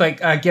he's just,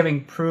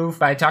 giving proof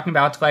by talking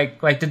about,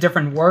 the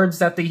different words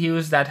that they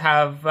use that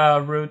have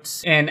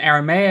roots in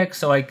Aramaic.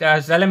 So,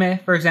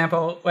 Zaleme, for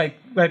example,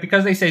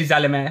 because they say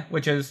Zaleme,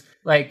 which is,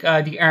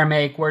 the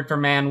Aramaic word for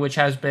man, which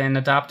has been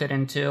adopted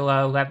into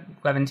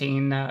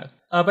Levantine.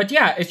 But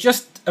yeah, it's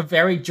just a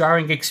very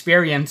jarring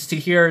experience to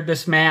hear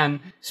this man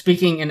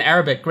speaking in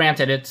Arabic.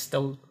 Granted, it's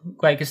the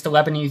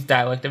Lebanese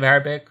dialect of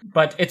Arabic,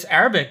 but it's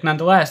Arabic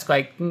nonetheless.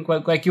 Like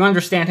you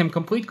understand him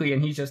completely,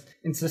 and he's just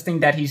insisting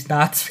that he's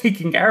not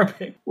speaking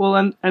Arabic. Well,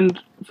 and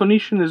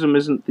Phoenicianism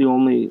isn't the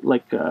only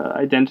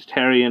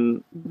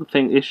identitarian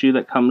issue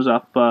that comes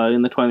up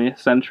in the 20th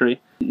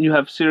century. You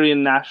have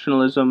Syrian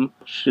nationalism,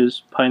 which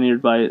is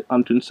pioneered by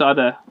Antoun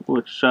Sadeh,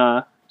 which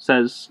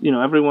says,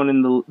 everyone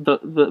in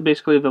the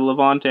basically the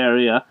Levant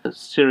area,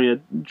 Syria,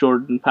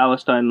 Jordan,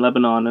 Palestine,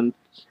 Lebanon, and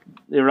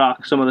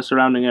Iraq, some of the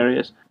surrounding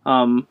areas.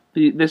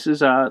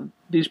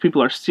 These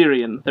people are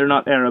Syrian. They're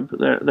not Arab.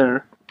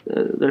 They're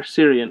they're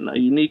Syrian, a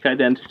unique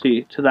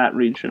identity to that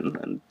region,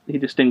 and he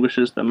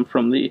distinguishes them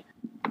from the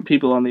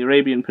people on the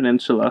Arabian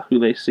Peninsula who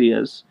they see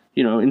as,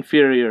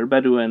 inferior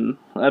Bedouin.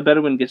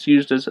 Bedouin gets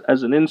used as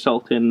an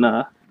insult in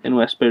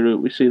West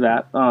Beirut. We see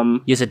that.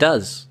 Yes, it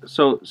does.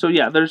 So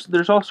yeah,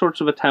 there's all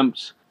sorts of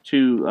attempts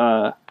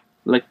to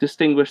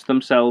distinguish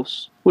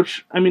themselves,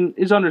 which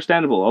is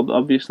understandable.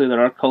 Obviously, there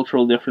are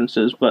cultural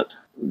differences, but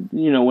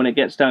when it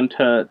gets down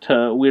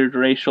to weird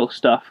racial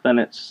stuff, then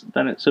it's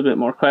a bit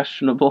more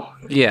questionable.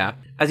 Yeah.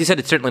 As you said,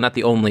 it's certainly not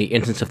the only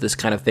instance of this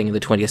kind of thing in the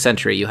 20th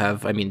century. You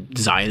have,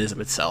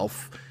 Zionism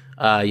itself.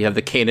 You have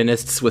the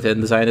Canaanists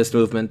within the Zionist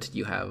movement.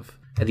 You have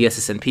the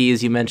SSNP,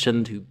 as you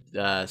mentioned, who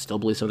still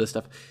believe some of this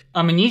stuff.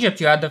 In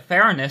Egypt, you had the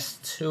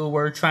Pharaonists who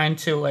were trying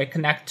to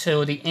connect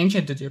to the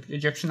ancient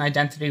Egyptian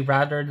identity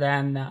rather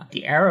than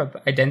the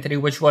Arab identity,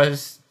 which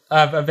was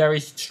a very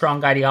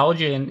strong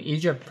ideology in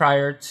Egypt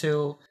prior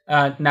to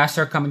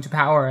Nasser coming to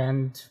power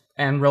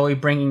and really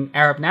bringing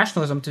Arab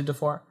nationalism to the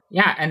fore.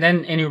 Yeah, and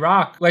then in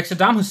Iraq,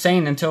 Saddam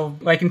Hussein until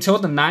the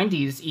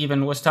 90s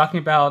even was talking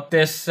about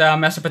this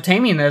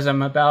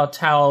Mesopotamianism, about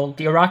how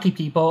the Iraqi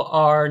people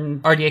are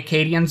the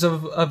Akkadians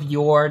of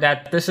yore,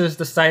 that this is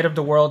the site of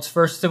the world's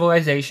first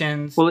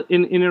civilizations. Well,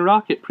 in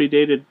Iraq it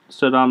predated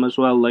Saddam as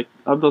well. Like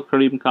Abdul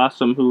Karim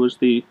Qasim, who was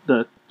the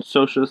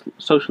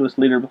socialist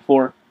leader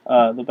before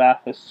the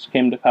Baathists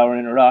came to power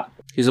in Iraq.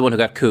 He's the one who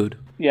got couped.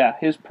 Yeah,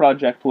 his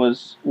project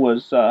was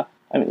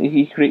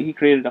he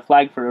created a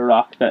flag for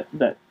Iraq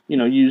that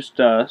used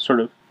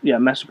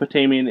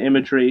Mesopotamian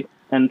imagery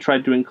and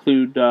tried to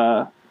include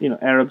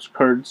Arabs,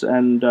 Kurds,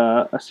 and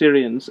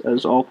Assyrians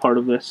as all part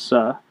of this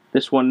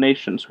one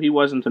nation. So he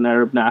wasn't an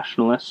Arab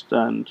nationalist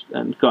and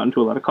got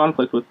into a lot of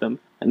conflict with them.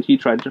 And he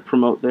tried to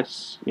promote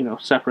this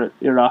separate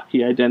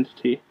Iraqi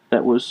identity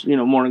that was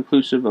more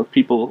inclusive of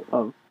people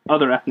of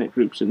other ethnic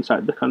groups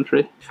inside the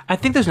country. I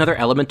think there's another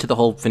element to the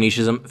whole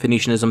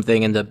Phoenicianism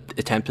thing and the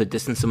attempt to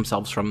distance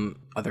themselves from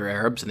other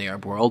Arabs in the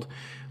Arab world,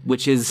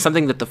 which is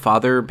something that the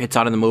father hits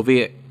on in the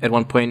movie at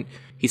one point.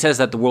 He says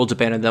that the world's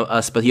abandoned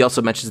us, but he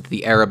also mentions that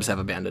the Arabs have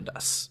abandoned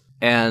us.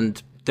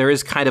 And there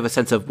is kind of a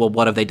sense of, well,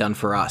 what have they done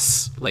for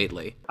us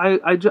lately?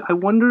 I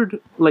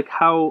wondered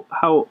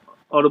how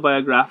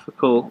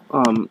autobiographical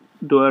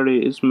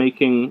Doueiri is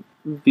making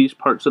these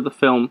parts of the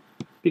film,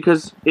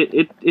 because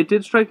it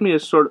did strike me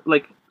as sort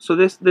of so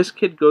this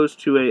kid goes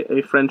to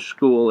a French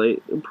school, a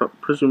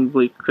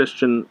presumably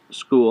Christian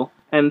school,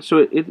 and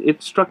so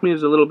it struck me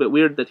as a little bit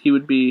weird that he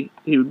would be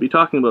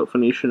talking about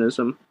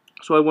Phoenicianism.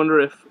 So I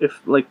wonder if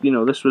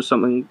this was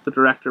something the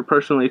director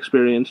personally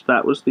experienced.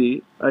 That was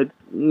the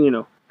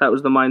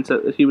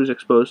mindset that he was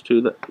exposed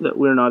to, that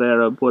we're not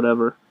Arab,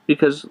 whatever.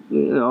 Because a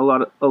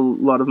lot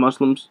of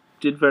Muslims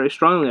did very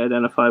strongly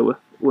identify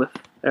with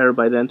Arab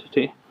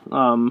identity.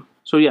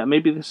 So yeah,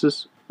 maybe this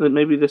is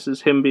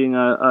him being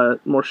a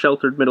more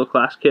sheltered middle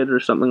class kid or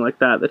something like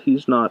that. That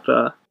he's not.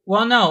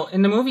 Well, no.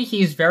 In the movie,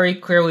 he's very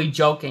clearly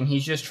joking.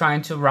 He's just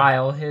trying to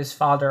rile his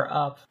father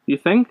up. You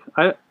think?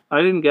 I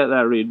didn't get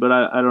that read, but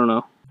I don't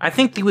know. I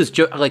think he was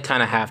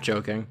kind of half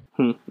joking.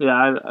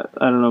 Yeah,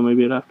 I don't know.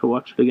 Maybe I'd have to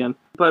watch it again.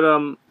 But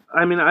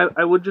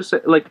I would just say,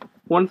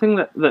 one thing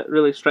that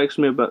really strikes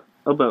me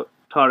about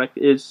Tariq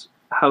is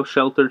how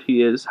sheltered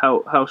he is,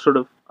 how sort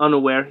of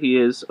unaware he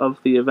is of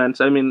the events.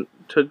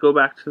 To go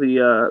back to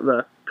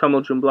the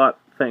Kamal Jumblat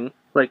thing,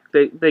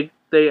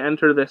 they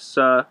enter this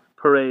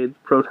parade,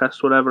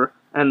 protest, whatever,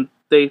 and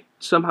they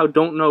somehow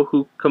don't know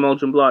who Kamal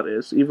Jumblat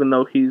is, even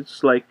though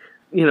he's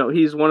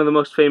he's one of the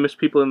most famous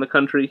people in the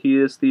country. He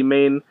is the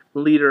main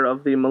leader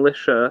of the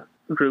militia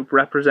group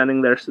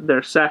representing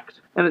their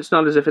sect, and it's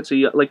not as if it's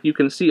you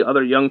can see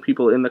other young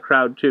people in the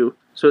crowd too.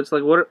 So it's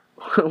what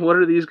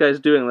are these guys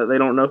doing that they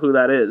don't know who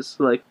that is?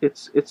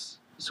 It's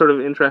sort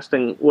of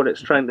interesting what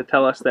it's trying to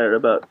tell us there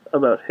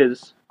about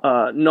his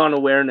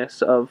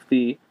non-awareness of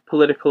the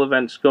political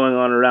events going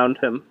on around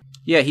him.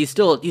 Yeah, he's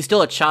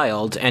still a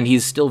child, and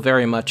he's still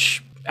very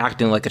much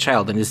acting like a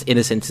child, and his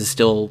innocence is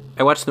still...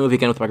 I watched the movie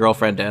again with my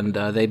girlfriend, and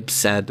they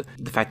said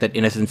the fact that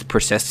innocence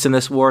persists in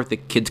this war, the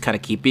kids kind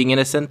of keep being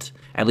innocent,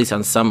 at least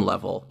on some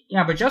level.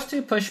 Yeah, but just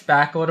to push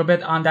back a little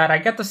bit on that, I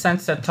get the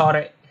sense that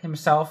Tariq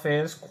himself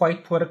is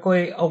quite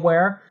politically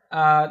aware.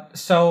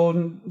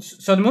 So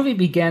the movie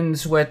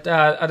begins with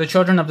the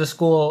children of the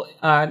school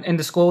in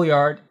the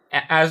schoolyard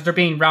as they're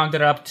being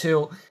rounded up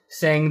to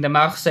sing the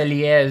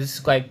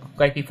Marseillaise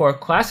like before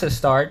classes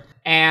start,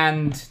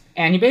 and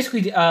he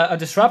basically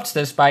disrupts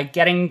this by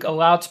getting a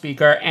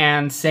loudspeaker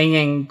and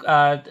singing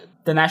the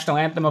national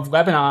anthem of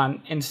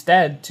Lebanon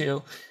instead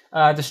to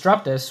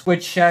disrupt this,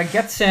 which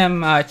gets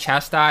him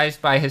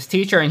chastised by his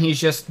teacher, and he's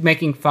just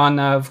making fun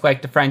of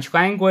the French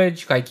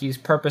language, he's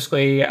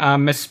purposely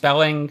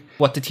misspelling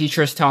what the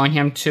teacher is telling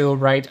him to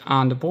write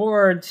on the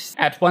board.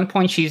 At one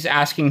point she's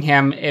asking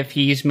him if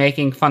he's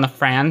making fun of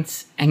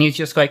France, and he's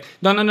just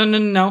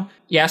no,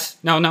 yes,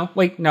 no,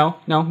 wait, no,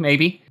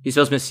 maybe. He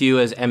spells monsieur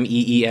as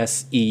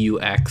Meeseux.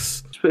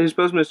 He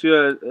spells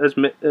monsieur as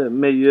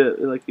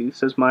meilleur, he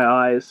says my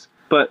eyes.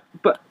 But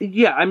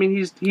yeah,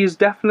 he's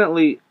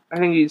definitely... I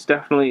think he's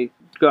definitely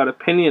got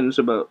opinions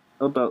about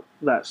about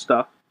that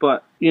stuff.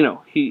 But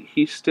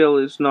he still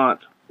is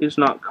not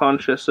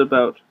conscious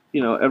about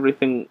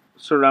everything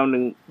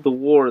surrounding the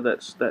war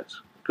that's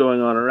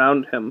going on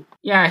around him.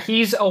 Yeah,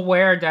 he's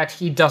aware that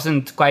he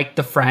doesn't like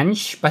the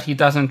French, but he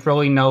doesn't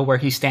really know where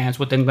he stands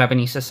within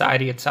Lebanese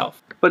society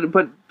itself.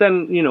 But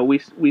then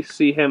we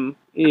see him.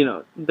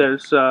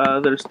 There's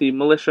the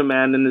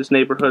militiaman in his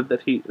neighborhood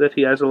that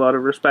he has a lot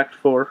of respect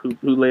for,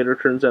 who later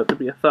turns out to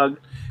be a thug.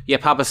 Yeah,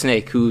 Papa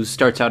Snake, who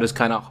starts out as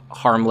kind of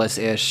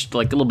harmless-ish,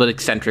 like a little bit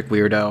eccentric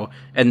weirdo,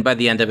 and by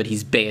the end of it,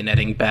 he's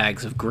bayoneting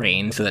bags of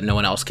grain so that no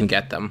one else can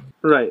get them.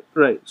 Right.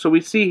 So we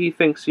see he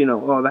thinks,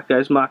 oh, that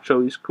guy's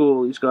macho, he's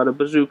cool, he's got a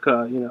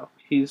bazooka,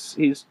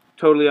 he's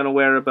totally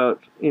unaware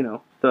about,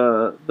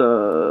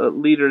 the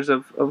leaders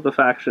of the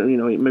faction.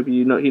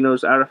 He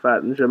knows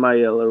Arafat and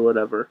Gemayel or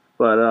whatever,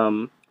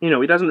 but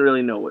he doesn't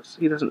really know what's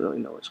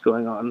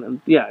going on.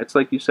 And yeah, it's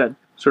like you said,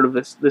 sort of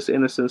this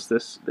innocence,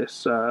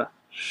 this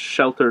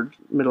sheltered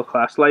middle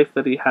class life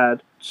that he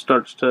had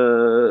starts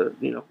to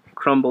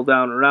crumble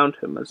down around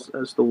him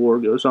as the war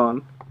goes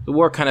on. The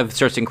war kind of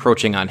starts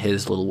encroaching on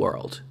his little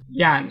world.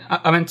 Yeah,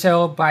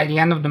 until by the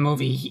end of the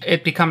movie,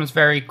 it becomes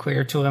very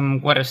clear to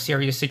him what a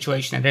serious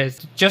situation it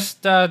is.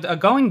 Just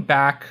going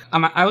back,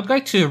 I would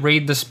like to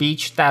read the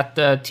speech that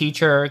the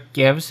teacher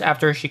gives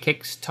after she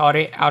kicks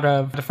Tori out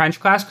of the French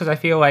class, because I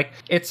feel like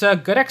it's a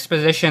good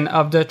exposition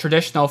of the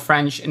traditional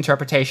French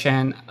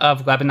interpretation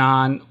of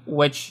Lebanon,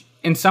 which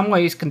in some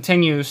ways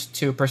continues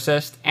to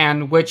persist,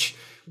 and which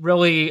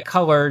really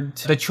colored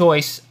the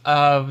choice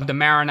of the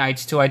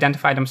Maronites to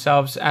identify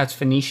themselves as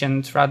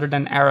Phoenicians rather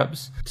than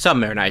Arabs.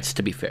 Some Maronites,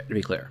 to be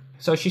clear.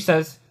 So she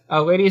says,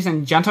 ladies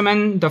and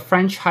gentlemen, the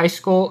French High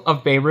School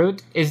of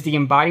Beirut is the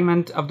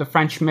embodiment of the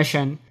French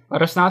mission.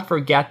 Let us not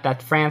forget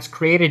that France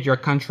created your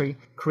country,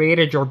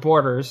 created your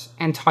borders,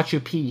 and taught you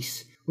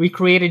peace. We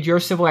created your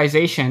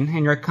civilization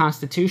and your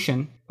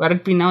constitution. Let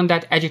it be known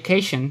that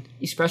education,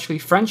 especially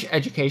French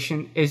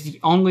education, is the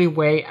only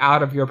way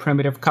out of your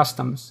primitive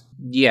customs.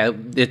 Yeah,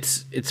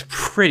 it's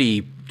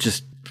pretty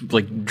just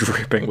like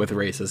dripping with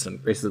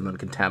racism and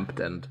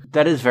contempt, and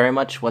that is very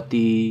much what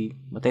they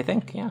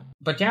think. Yeah.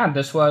 But yeah,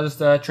 this was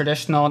the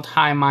traditional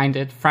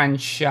high-minded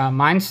French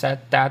mindset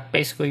that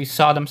basically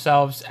saw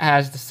themselves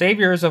as the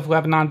saviors of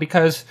Lebanon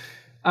because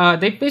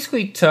they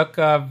basically took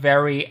a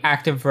very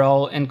active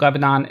role in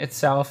Lebanon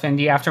itself in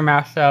the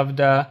aftermath of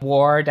the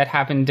war that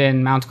happened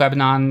in Mount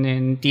Lebanon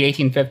in the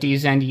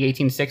 1850s and the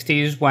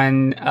 1860s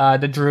when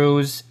the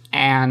Druze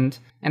and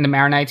the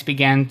Maronites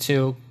began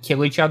to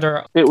kill each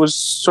other. It was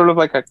sort of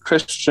like a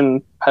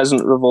Christian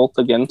peasant revolt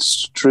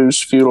against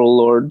Druze feudal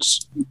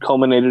lords,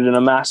 culminated in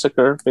a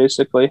massacre,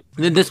 basically.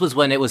 This was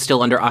when it was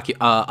still under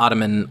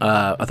Ottoman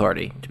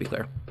authority, to be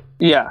clear.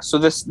 Yeah, so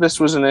this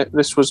was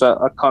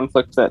a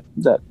conflict that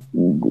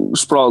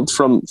sprawled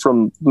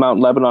from Mount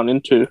Lebanon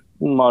into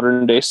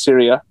modern day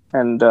Syria,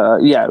 and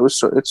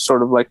it's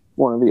sort of like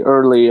one of the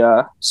early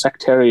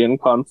sectarian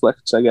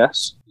conflicts, I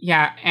guess.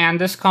 Yeah,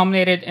 and this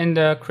culminated in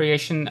the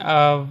creation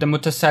of the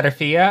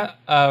Mutasarrifiyya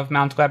of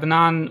Mount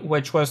Lebanon,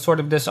 which was sort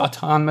of this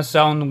autonomous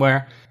zone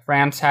where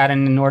France had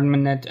an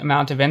inordinate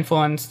amount of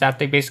influence that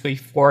they basically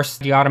forced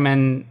the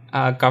Ottoman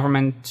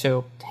government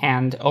to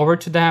hand over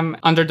to them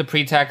under the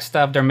pretext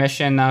of their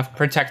mission of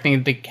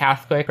protecting the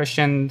Catholic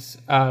Christians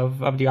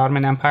of the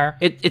Ottoman Empire.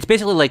 It's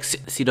basically like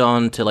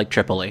Sidon to like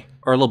Tripoli,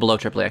 or a little below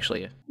Tripoli,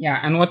 actually. Yeah,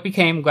 and what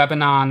became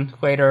Lebanon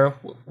later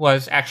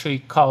was actually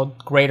called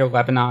Greater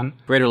Lebanon.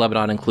 Greater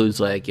Lebanon includes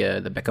like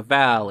the Bekaa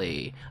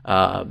Valley,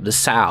 the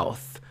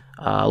south,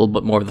 a little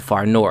bit more of the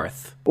far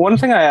north. One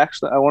thing I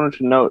wanted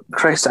to note,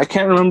 Christ, I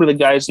can't remember the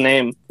guy's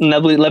name.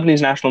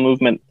 Lebanese National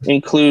Movement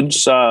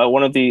includes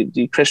one of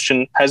the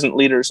Christian peasant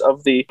leaders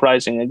of the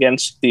uprising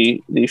against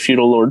the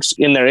feudal lords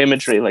in their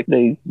imagery. Like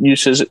they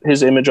use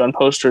his image on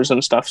posters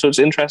and stuff. So it's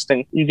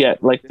interesting. You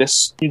get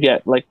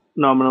like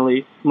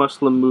nominally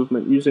Muslim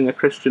movement using a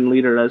Christian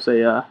leader as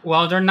a...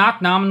 Well, they're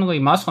not nominally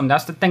Muslim.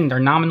 That's the thing. They're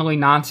nominally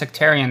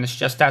non-sectarian. It's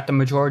just that the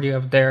majority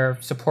of their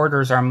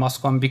supporters are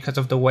Muslim because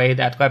of the way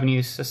that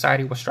Lebanese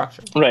society was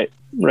structured. Right.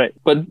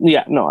 But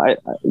yeah, no, I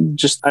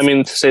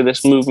mean to say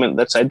this movement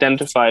that's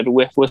identified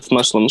with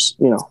Muslims,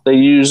 they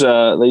use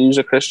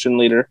a Christian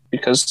leader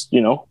because,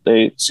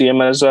 they see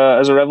him as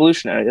a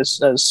revolutionary,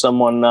 as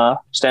someone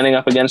standing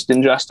up against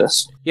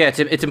injustice. Yeah,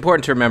 it's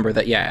important to remember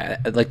that, yeah,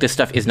 like this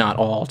stuff is not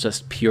all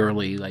just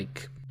purely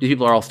like, these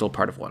people are all still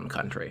part of one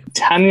country.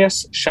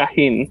 Tanias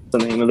Shaheen, the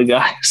name of the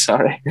guy,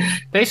 sorry.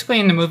 Basically,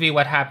 in the movie,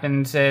 what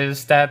happens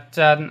is that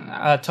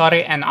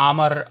Tori and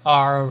Amr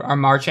are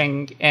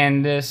marching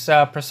in this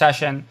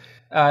procession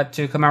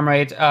to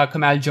commemorate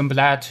Kamal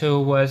Jumblat,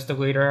 who was the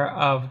leader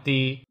of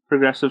the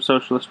Progressive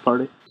Socialist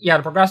Party. Yeah,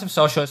 the Progressive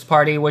Socialist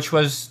Party, which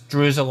was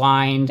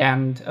Druze-aligned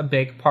and a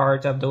big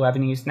part of the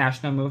Lebanese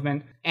national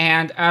movement.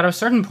 And at a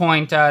certain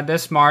point,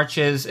 this march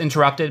is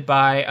interrupted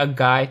by a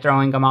guy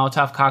throwing a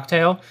Molotov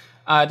cocktail.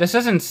 This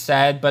isn't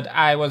said, but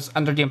I was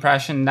under the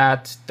impression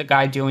that the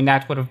guy doing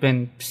that would have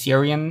been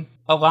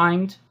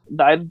Syrian-aligned.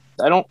 I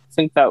don't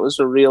think that was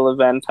a real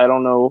event. I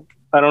don't know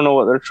know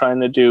what they're trying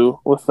to do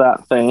with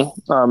that thing.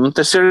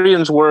 The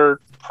Syrians were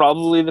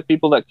probably the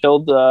people that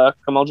killed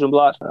Kamal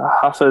Jumblat.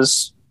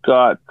 Hafez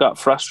got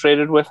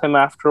frustrated with him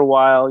after a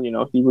while. You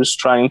know, he was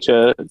trying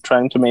to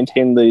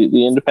maintain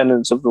the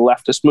independence of the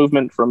leftist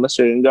movement from the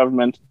Syrian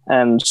government,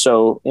 and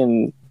so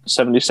in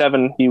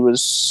 1977 he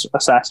was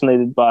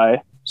assassinated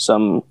by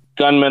some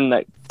gunmen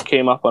that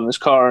came up on his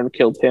car and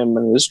killed him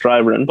and his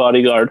driver and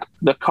bodyguard.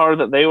 The car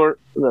that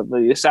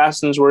the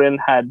assassins were in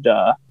had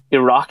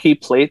Iraqi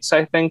plates,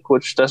 I think,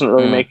 which doesn't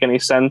really make any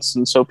sense,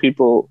 and so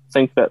people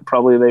think that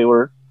probably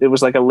it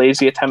was like a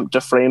lazy attempt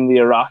to frame the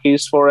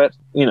Iraqis for it.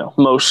 You know,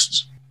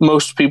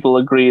 most people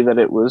agree that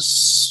it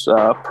was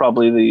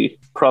probably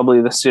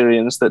the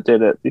Syrians that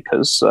did it,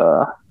 because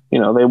you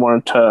know, they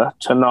wanted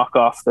to knock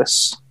off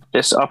this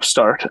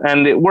upstart,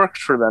 and it worked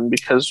for them,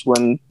 because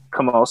when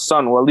Kamal's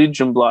son Walid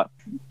Jumblat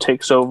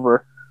takes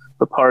over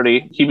the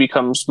party, he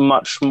becomes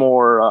much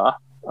more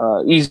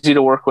easy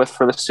to work with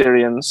for the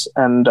Syrians,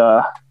 and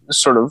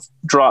sort of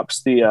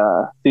drops the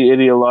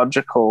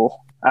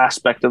ideological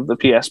aspect of the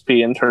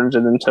PSP and turns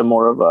it into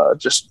more of a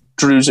just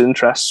Druze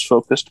interests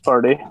focused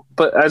party.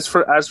 But as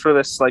for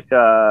this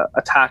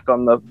attack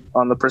on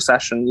the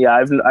procession, yeah,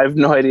 I've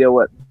no idea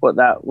what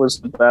that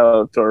was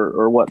about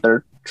or what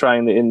they're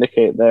trying to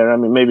indicate there. I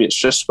mean, maybe it's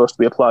just supposed to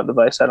be a plot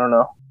device. I don't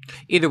know.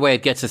 Either way,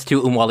 it gets us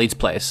to Walid's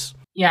place.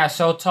 Yeah,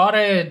 so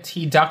Tariq,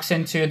 he ducks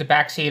into the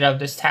backseat of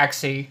this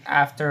taxi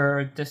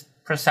after this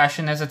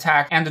procession is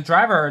attacked, and the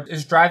driver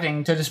is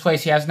driving to this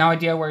place. He has no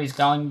idea where he's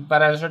going,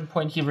 but at a certain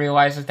point he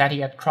realizes that he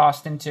had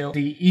crossed into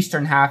the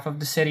eastern half of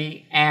the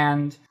city,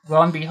 and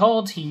lo and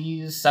behold,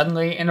 he's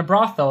suddenly in a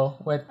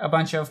brothel with a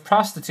bunch of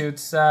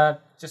prostitutes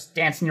just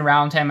dancing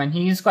around him, and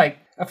he's like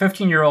a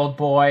 15-year-old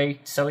boy,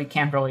 so he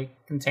can't really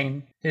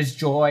contain his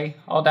joy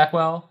all that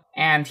well.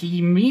 And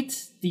he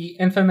meets the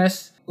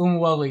infamous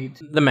Walid.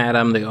 The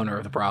madam, the owner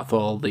of the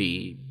brothel,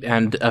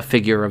 and a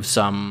figure of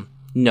some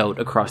note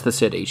across the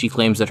city. She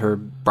claims that her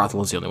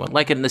brothel is the only one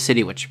like it in the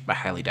city, which I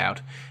highly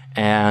doubt,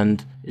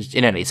 and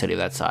in any city of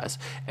that size,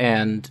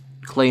 and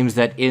claims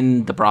that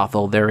in the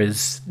brothel there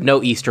is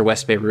no East or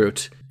West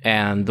Beirut,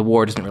 and the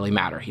war doesn't really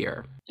matter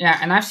here. Yeah,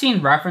 and I've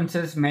seen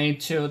references made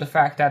to the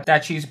fact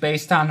that she's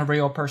based on a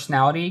real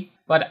personality,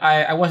 but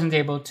I wasn't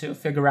able to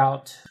figure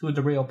out who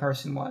the real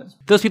person was.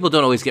 Those people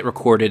don't always get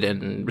recorded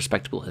in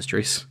respectable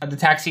histories. The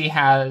taxi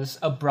has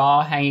a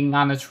bra hanging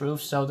on its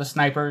roof, so the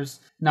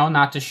snipers know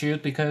not to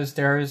shoot, because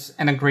there's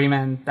an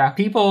agreement that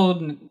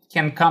people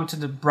can come to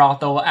the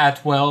brothel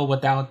at will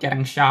without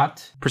getting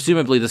shot.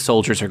 Presumably the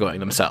soldiers are going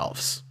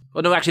themselves.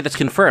 Well, no, actually, that's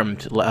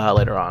confirmed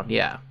later on,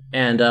 yeah.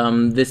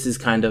 And this is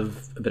kind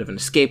of a bit of an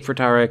escape for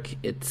Tariq.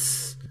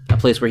 It's a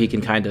place where he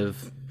can kind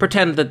of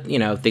pretend that, you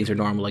know, things are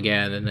normal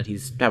again and that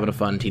he's having a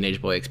fun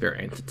teenage boy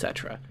experience,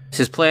 etc.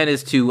 His plan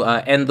is to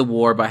end the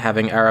war by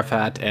having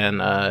Arafat and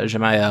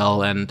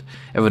Gemayel and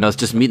everyone else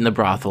just meet in the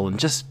brothel and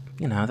just,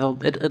 you know,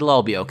 it'll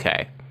all be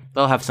okay.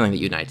 They'll have something that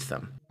unites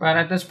them. But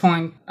at this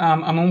point,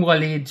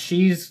 Walid,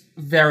 she's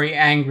very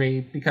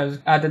angry because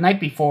the night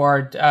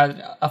before,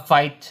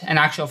 an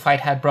actual fight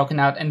had broken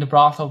out in the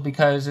brothel,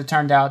 because it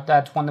turned out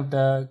that one of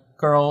the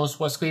girls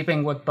was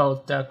sleeping with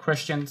both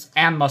Christians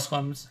and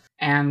Muslims,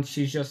 and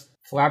she's just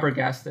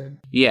flabbergasted.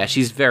 Yeah,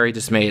 she's very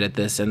dismayed at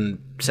this and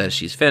says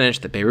she's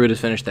finished, that Beirut is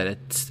finished, that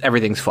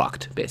everything's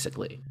fucked,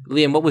 basically.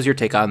 Liam, what was your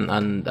take on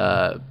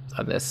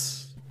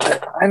this?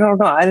 I don't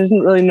know. I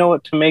didn't really know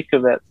what to make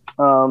of it.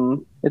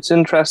 It's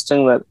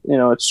interesting that, you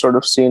know, it's sort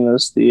of seen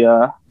as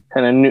the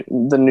kind of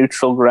the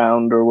neutral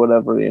ground or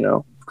whatever. You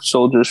know,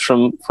 soldiers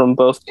from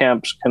both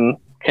camps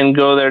can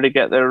go there to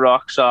get their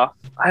rocks off.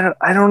 I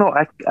don't know.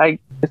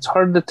 It's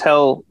hard to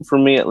tell, for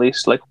me at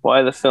least, like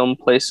why the film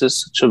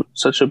places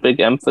such a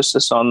big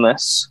emphasis on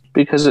this,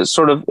 because it's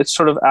sort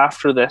of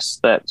after this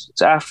that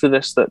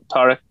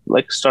Tariq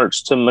like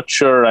starts to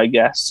mature, I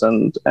guess,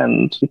 and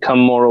become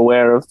more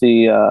aware of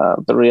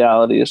the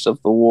realities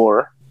of the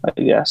war,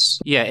 I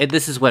guess. Yeah,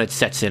 this is when it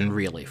sets in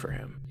really for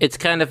him. It's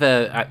kind of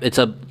it's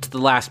the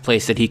last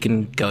place that he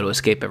can go to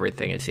escape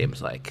everything, it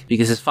seems like.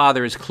 Because his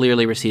father is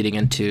clearly receding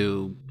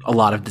into a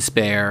lot of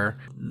despair.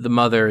 The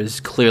mother is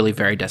clearly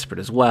very desperate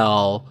as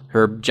well.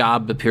 Her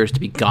job appears to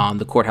be gone.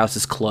 The courthouse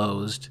is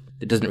closed.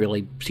 It doesn't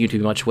really seem to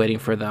be much waiting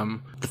for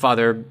them. The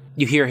father,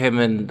 you hear him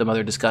and the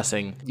mother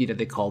discussing, you know,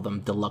 they call them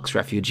deluxe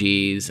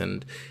refugees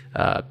and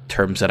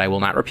terms that I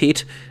will not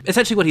repeat.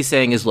 Essentially what he's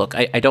saying is, look,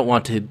 I don't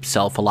want to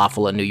sell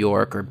falafel in New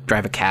York or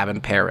drive a cab in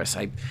Paris.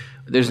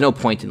 There's no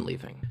point in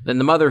leaving. Then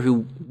the mother,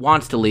 who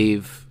wants to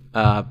leave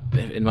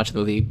in much of the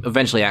movie,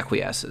 eventually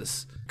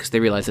acquiesces, because they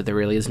realize that there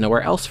really is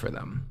nowhere else for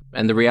them.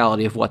 And the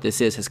reality of what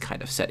this is has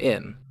kind of set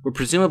in. We're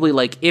presumably,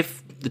 like,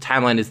 if the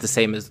timeline is the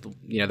same as,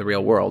 you know, the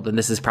real world, then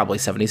this is probably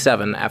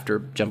 1977 after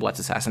Jumblat's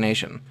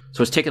assassination.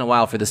 So it's taken a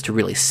while for this to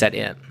really set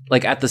in.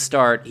 Like, at the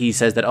start, he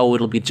says that, oh,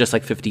 it'll be just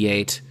like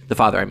 58. The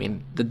father, I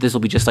mean, this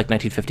will be just like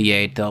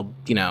 1958. They'll,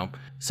 you know,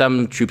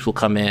 some troops will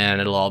come in,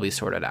 it'll all be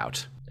sorted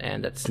out.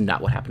 And that's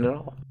not what happened at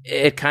all.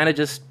 It kind of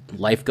just,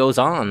 life goes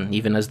on,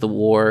 even as the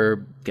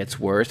war gets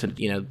worse and,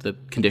 you know, the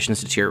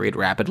conditions deteriorate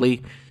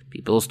rapidly.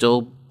 People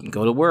still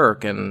go to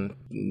work and,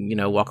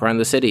 walk around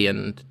the city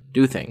and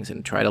do things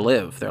and try to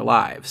live their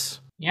lives.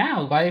 Yeah,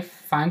 life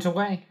finds a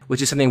way.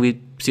 Which is something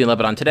we see in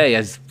Lebanon today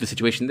as the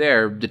situation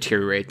there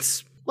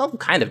deteriorates, well,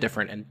 kind of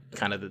different in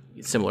kind of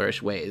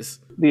similar-ish ways.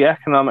 The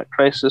economic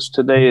crisis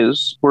today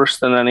is worse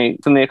than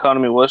the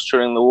economy was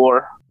during the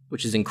war.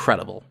 Which is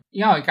incredible.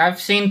 Yeah, I've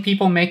seen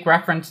people make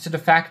reference to the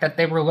fact that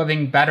they were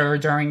living better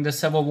during the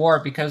Civil War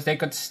because they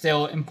could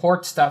still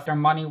import stuff. Their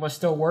money was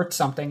still worth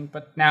something.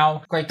 But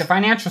now, the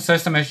financial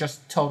system is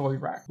just totally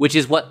wrecked. Which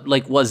is what,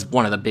 was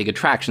one of the big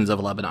attractions of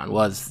Lebanon,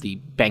 was the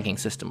banking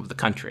system of the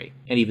country.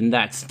 And even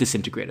that's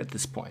disintegrated at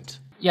this point.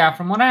 Yeah,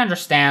 from what I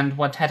understand,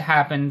 what had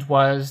happened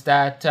was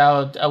that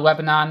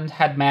Lebanon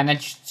had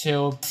managed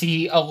to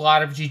see a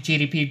lot of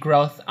GDP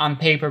growth on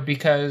paper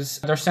because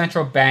their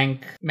central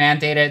bank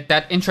mandated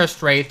that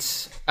interest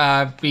rates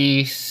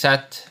be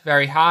set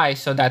very high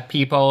so that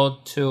people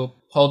to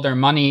hold their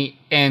money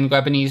in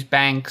Lebanese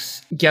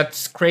banks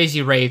gets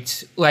crazy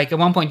rates. At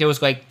one point, it was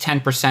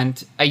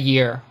 10% a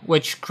year,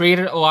 which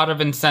created a lot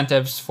of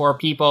incentives for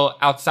people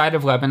outside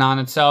of Lebanon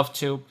itself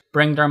to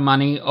bring their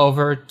money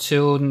over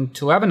to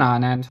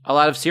Lebanon. And a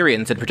lot of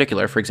Syrians in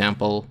particular, for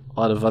example, a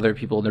lot of other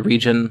people in the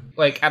region.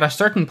 At a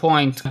certain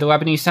point, the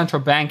Lebanese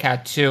central bank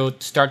had to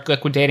start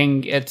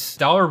liquidating its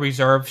dollar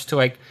reserves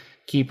to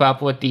keep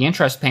up with the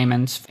interest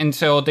payments. And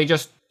so they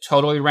just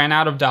totally ran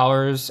out of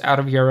dollars, out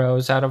of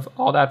euros, out of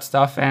all that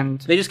stuff. And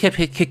they just kept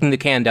kicking the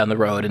can down the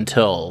road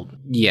until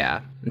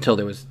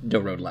there was no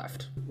road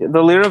left.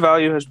 The lira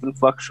value has been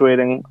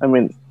fluctuating. I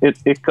mean,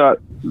 it got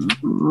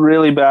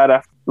really bad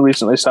after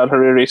recently Saad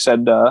Hariri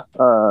said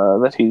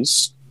that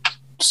he's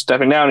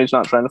stepping down. He's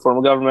not trying to form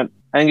a government.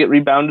 I think it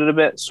rebounded a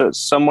bit. So it's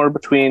somewhere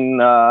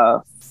between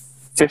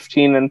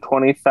 15 and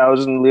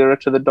 20,000 lira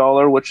to the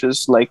dollar, which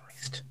is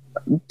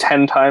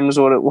 10 times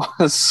what it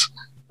was,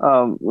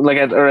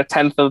 or a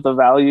tenth of the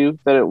value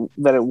that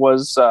it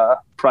was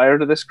prior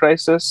to this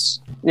crisis.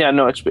 Yeah,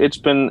 no, it's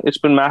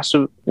been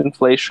massive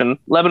inflation.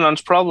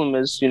 Lebanon's problem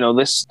is,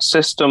 this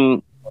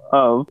system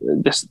of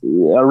this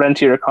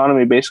rentier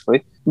economy,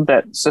 basically,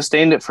 that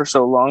sustained it for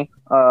so long.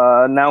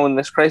 Now, when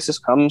this crisis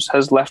comes,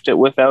 has left it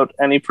without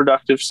any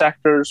productive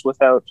sectors,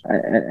 without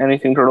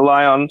anything to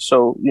rely on.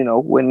 So,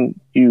 when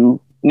you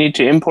need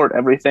to import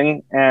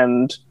everything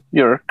and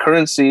your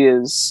currency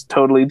is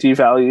totally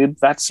devalued,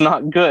 that's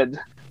not good.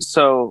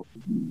 So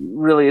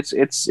really it's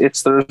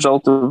the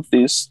result of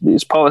these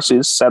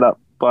policies set up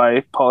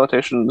by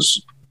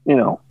politicians,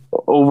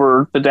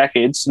 over the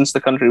decades since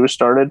the country was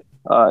started,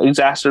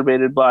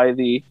 exacerbated by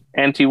the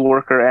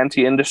anti-worker,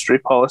 anti-industry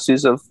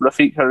policies of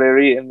Rafiq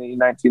Hariri in the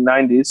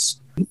 1990s.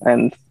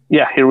 And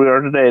yeah, here we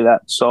are today.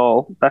 That's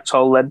all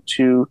led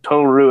to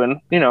total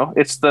ruin.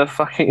 It's the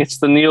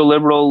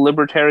neoliberal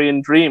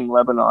libertarian dream,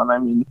 Lebanon. I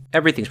mean,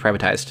 everything's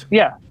privatized.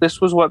 Yeah,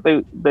 this was what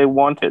they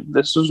wanted.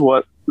 This is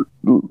what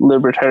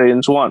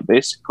libertarians want,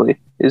 basically,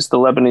 is the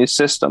Lebanese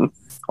system.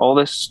 All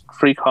this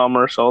free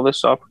commerce, all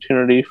this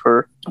opportunity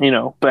for,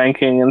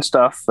 banking and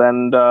stuff,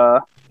 and,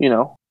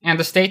 And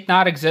the state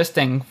not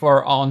existing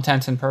for all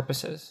intents and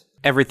purposes.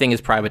 Everything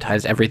is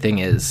privatized. Everything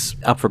is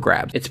up for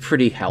grabs. It's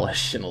pretty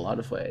hellish in a lot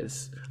of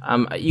ways.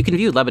 You can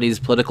view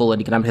Lebanese political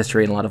and economic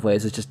history in a lot of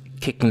ways as just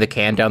kicking the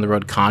can down the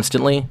road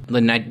constantly.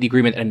 The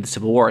agreement to end the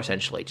Civil War,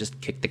 essentially,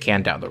 just kicked the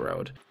can down the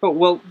road. Oh,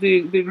 well, the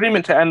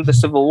agreement to end the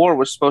Civil War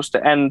was supposed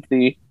to end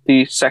the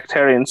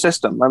sectarian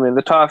system. I mean,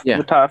 the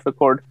Taif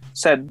Accord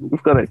said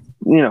we've got to,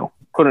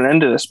 put an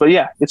end to this. But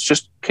yeah, it's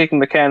just kicking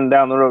the can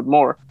down the road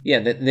more. Yeah,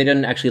 they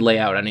didn't actually lay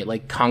out any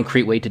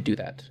concrete way to do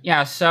that.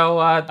 Yeah,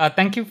 so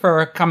thank you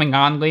for coming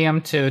on,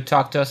 Liam, to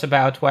talk to us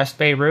about West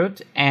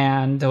Beirut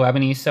and the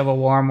Lebanese Civil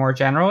War more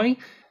generally.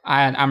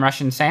 I'm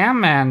Russian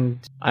Sam, and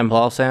I'm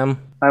Paul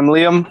Sam. I'm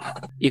Liam.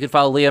 You can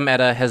follow Liam at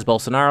Hez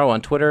Bolsonaro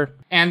on Twitter.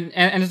 And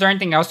is there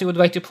anything else you would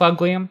like to plug,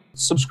 Liam?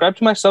 Subscribe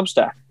to my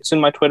Substack. It's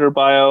in my Twitter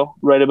bio.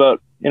 Write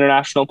about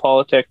international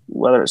politics,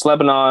 whether it's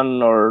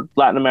Lebanon or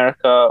Latin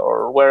America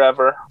or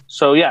wherever.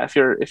 So yeah, if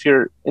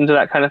you're into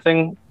that kind of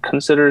thing,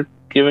 consider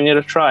giving it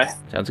a try.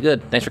 Sounds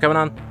good. Thanks for coming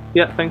on.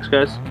 Yeah, thanks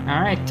guys.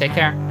 All right, take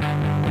care.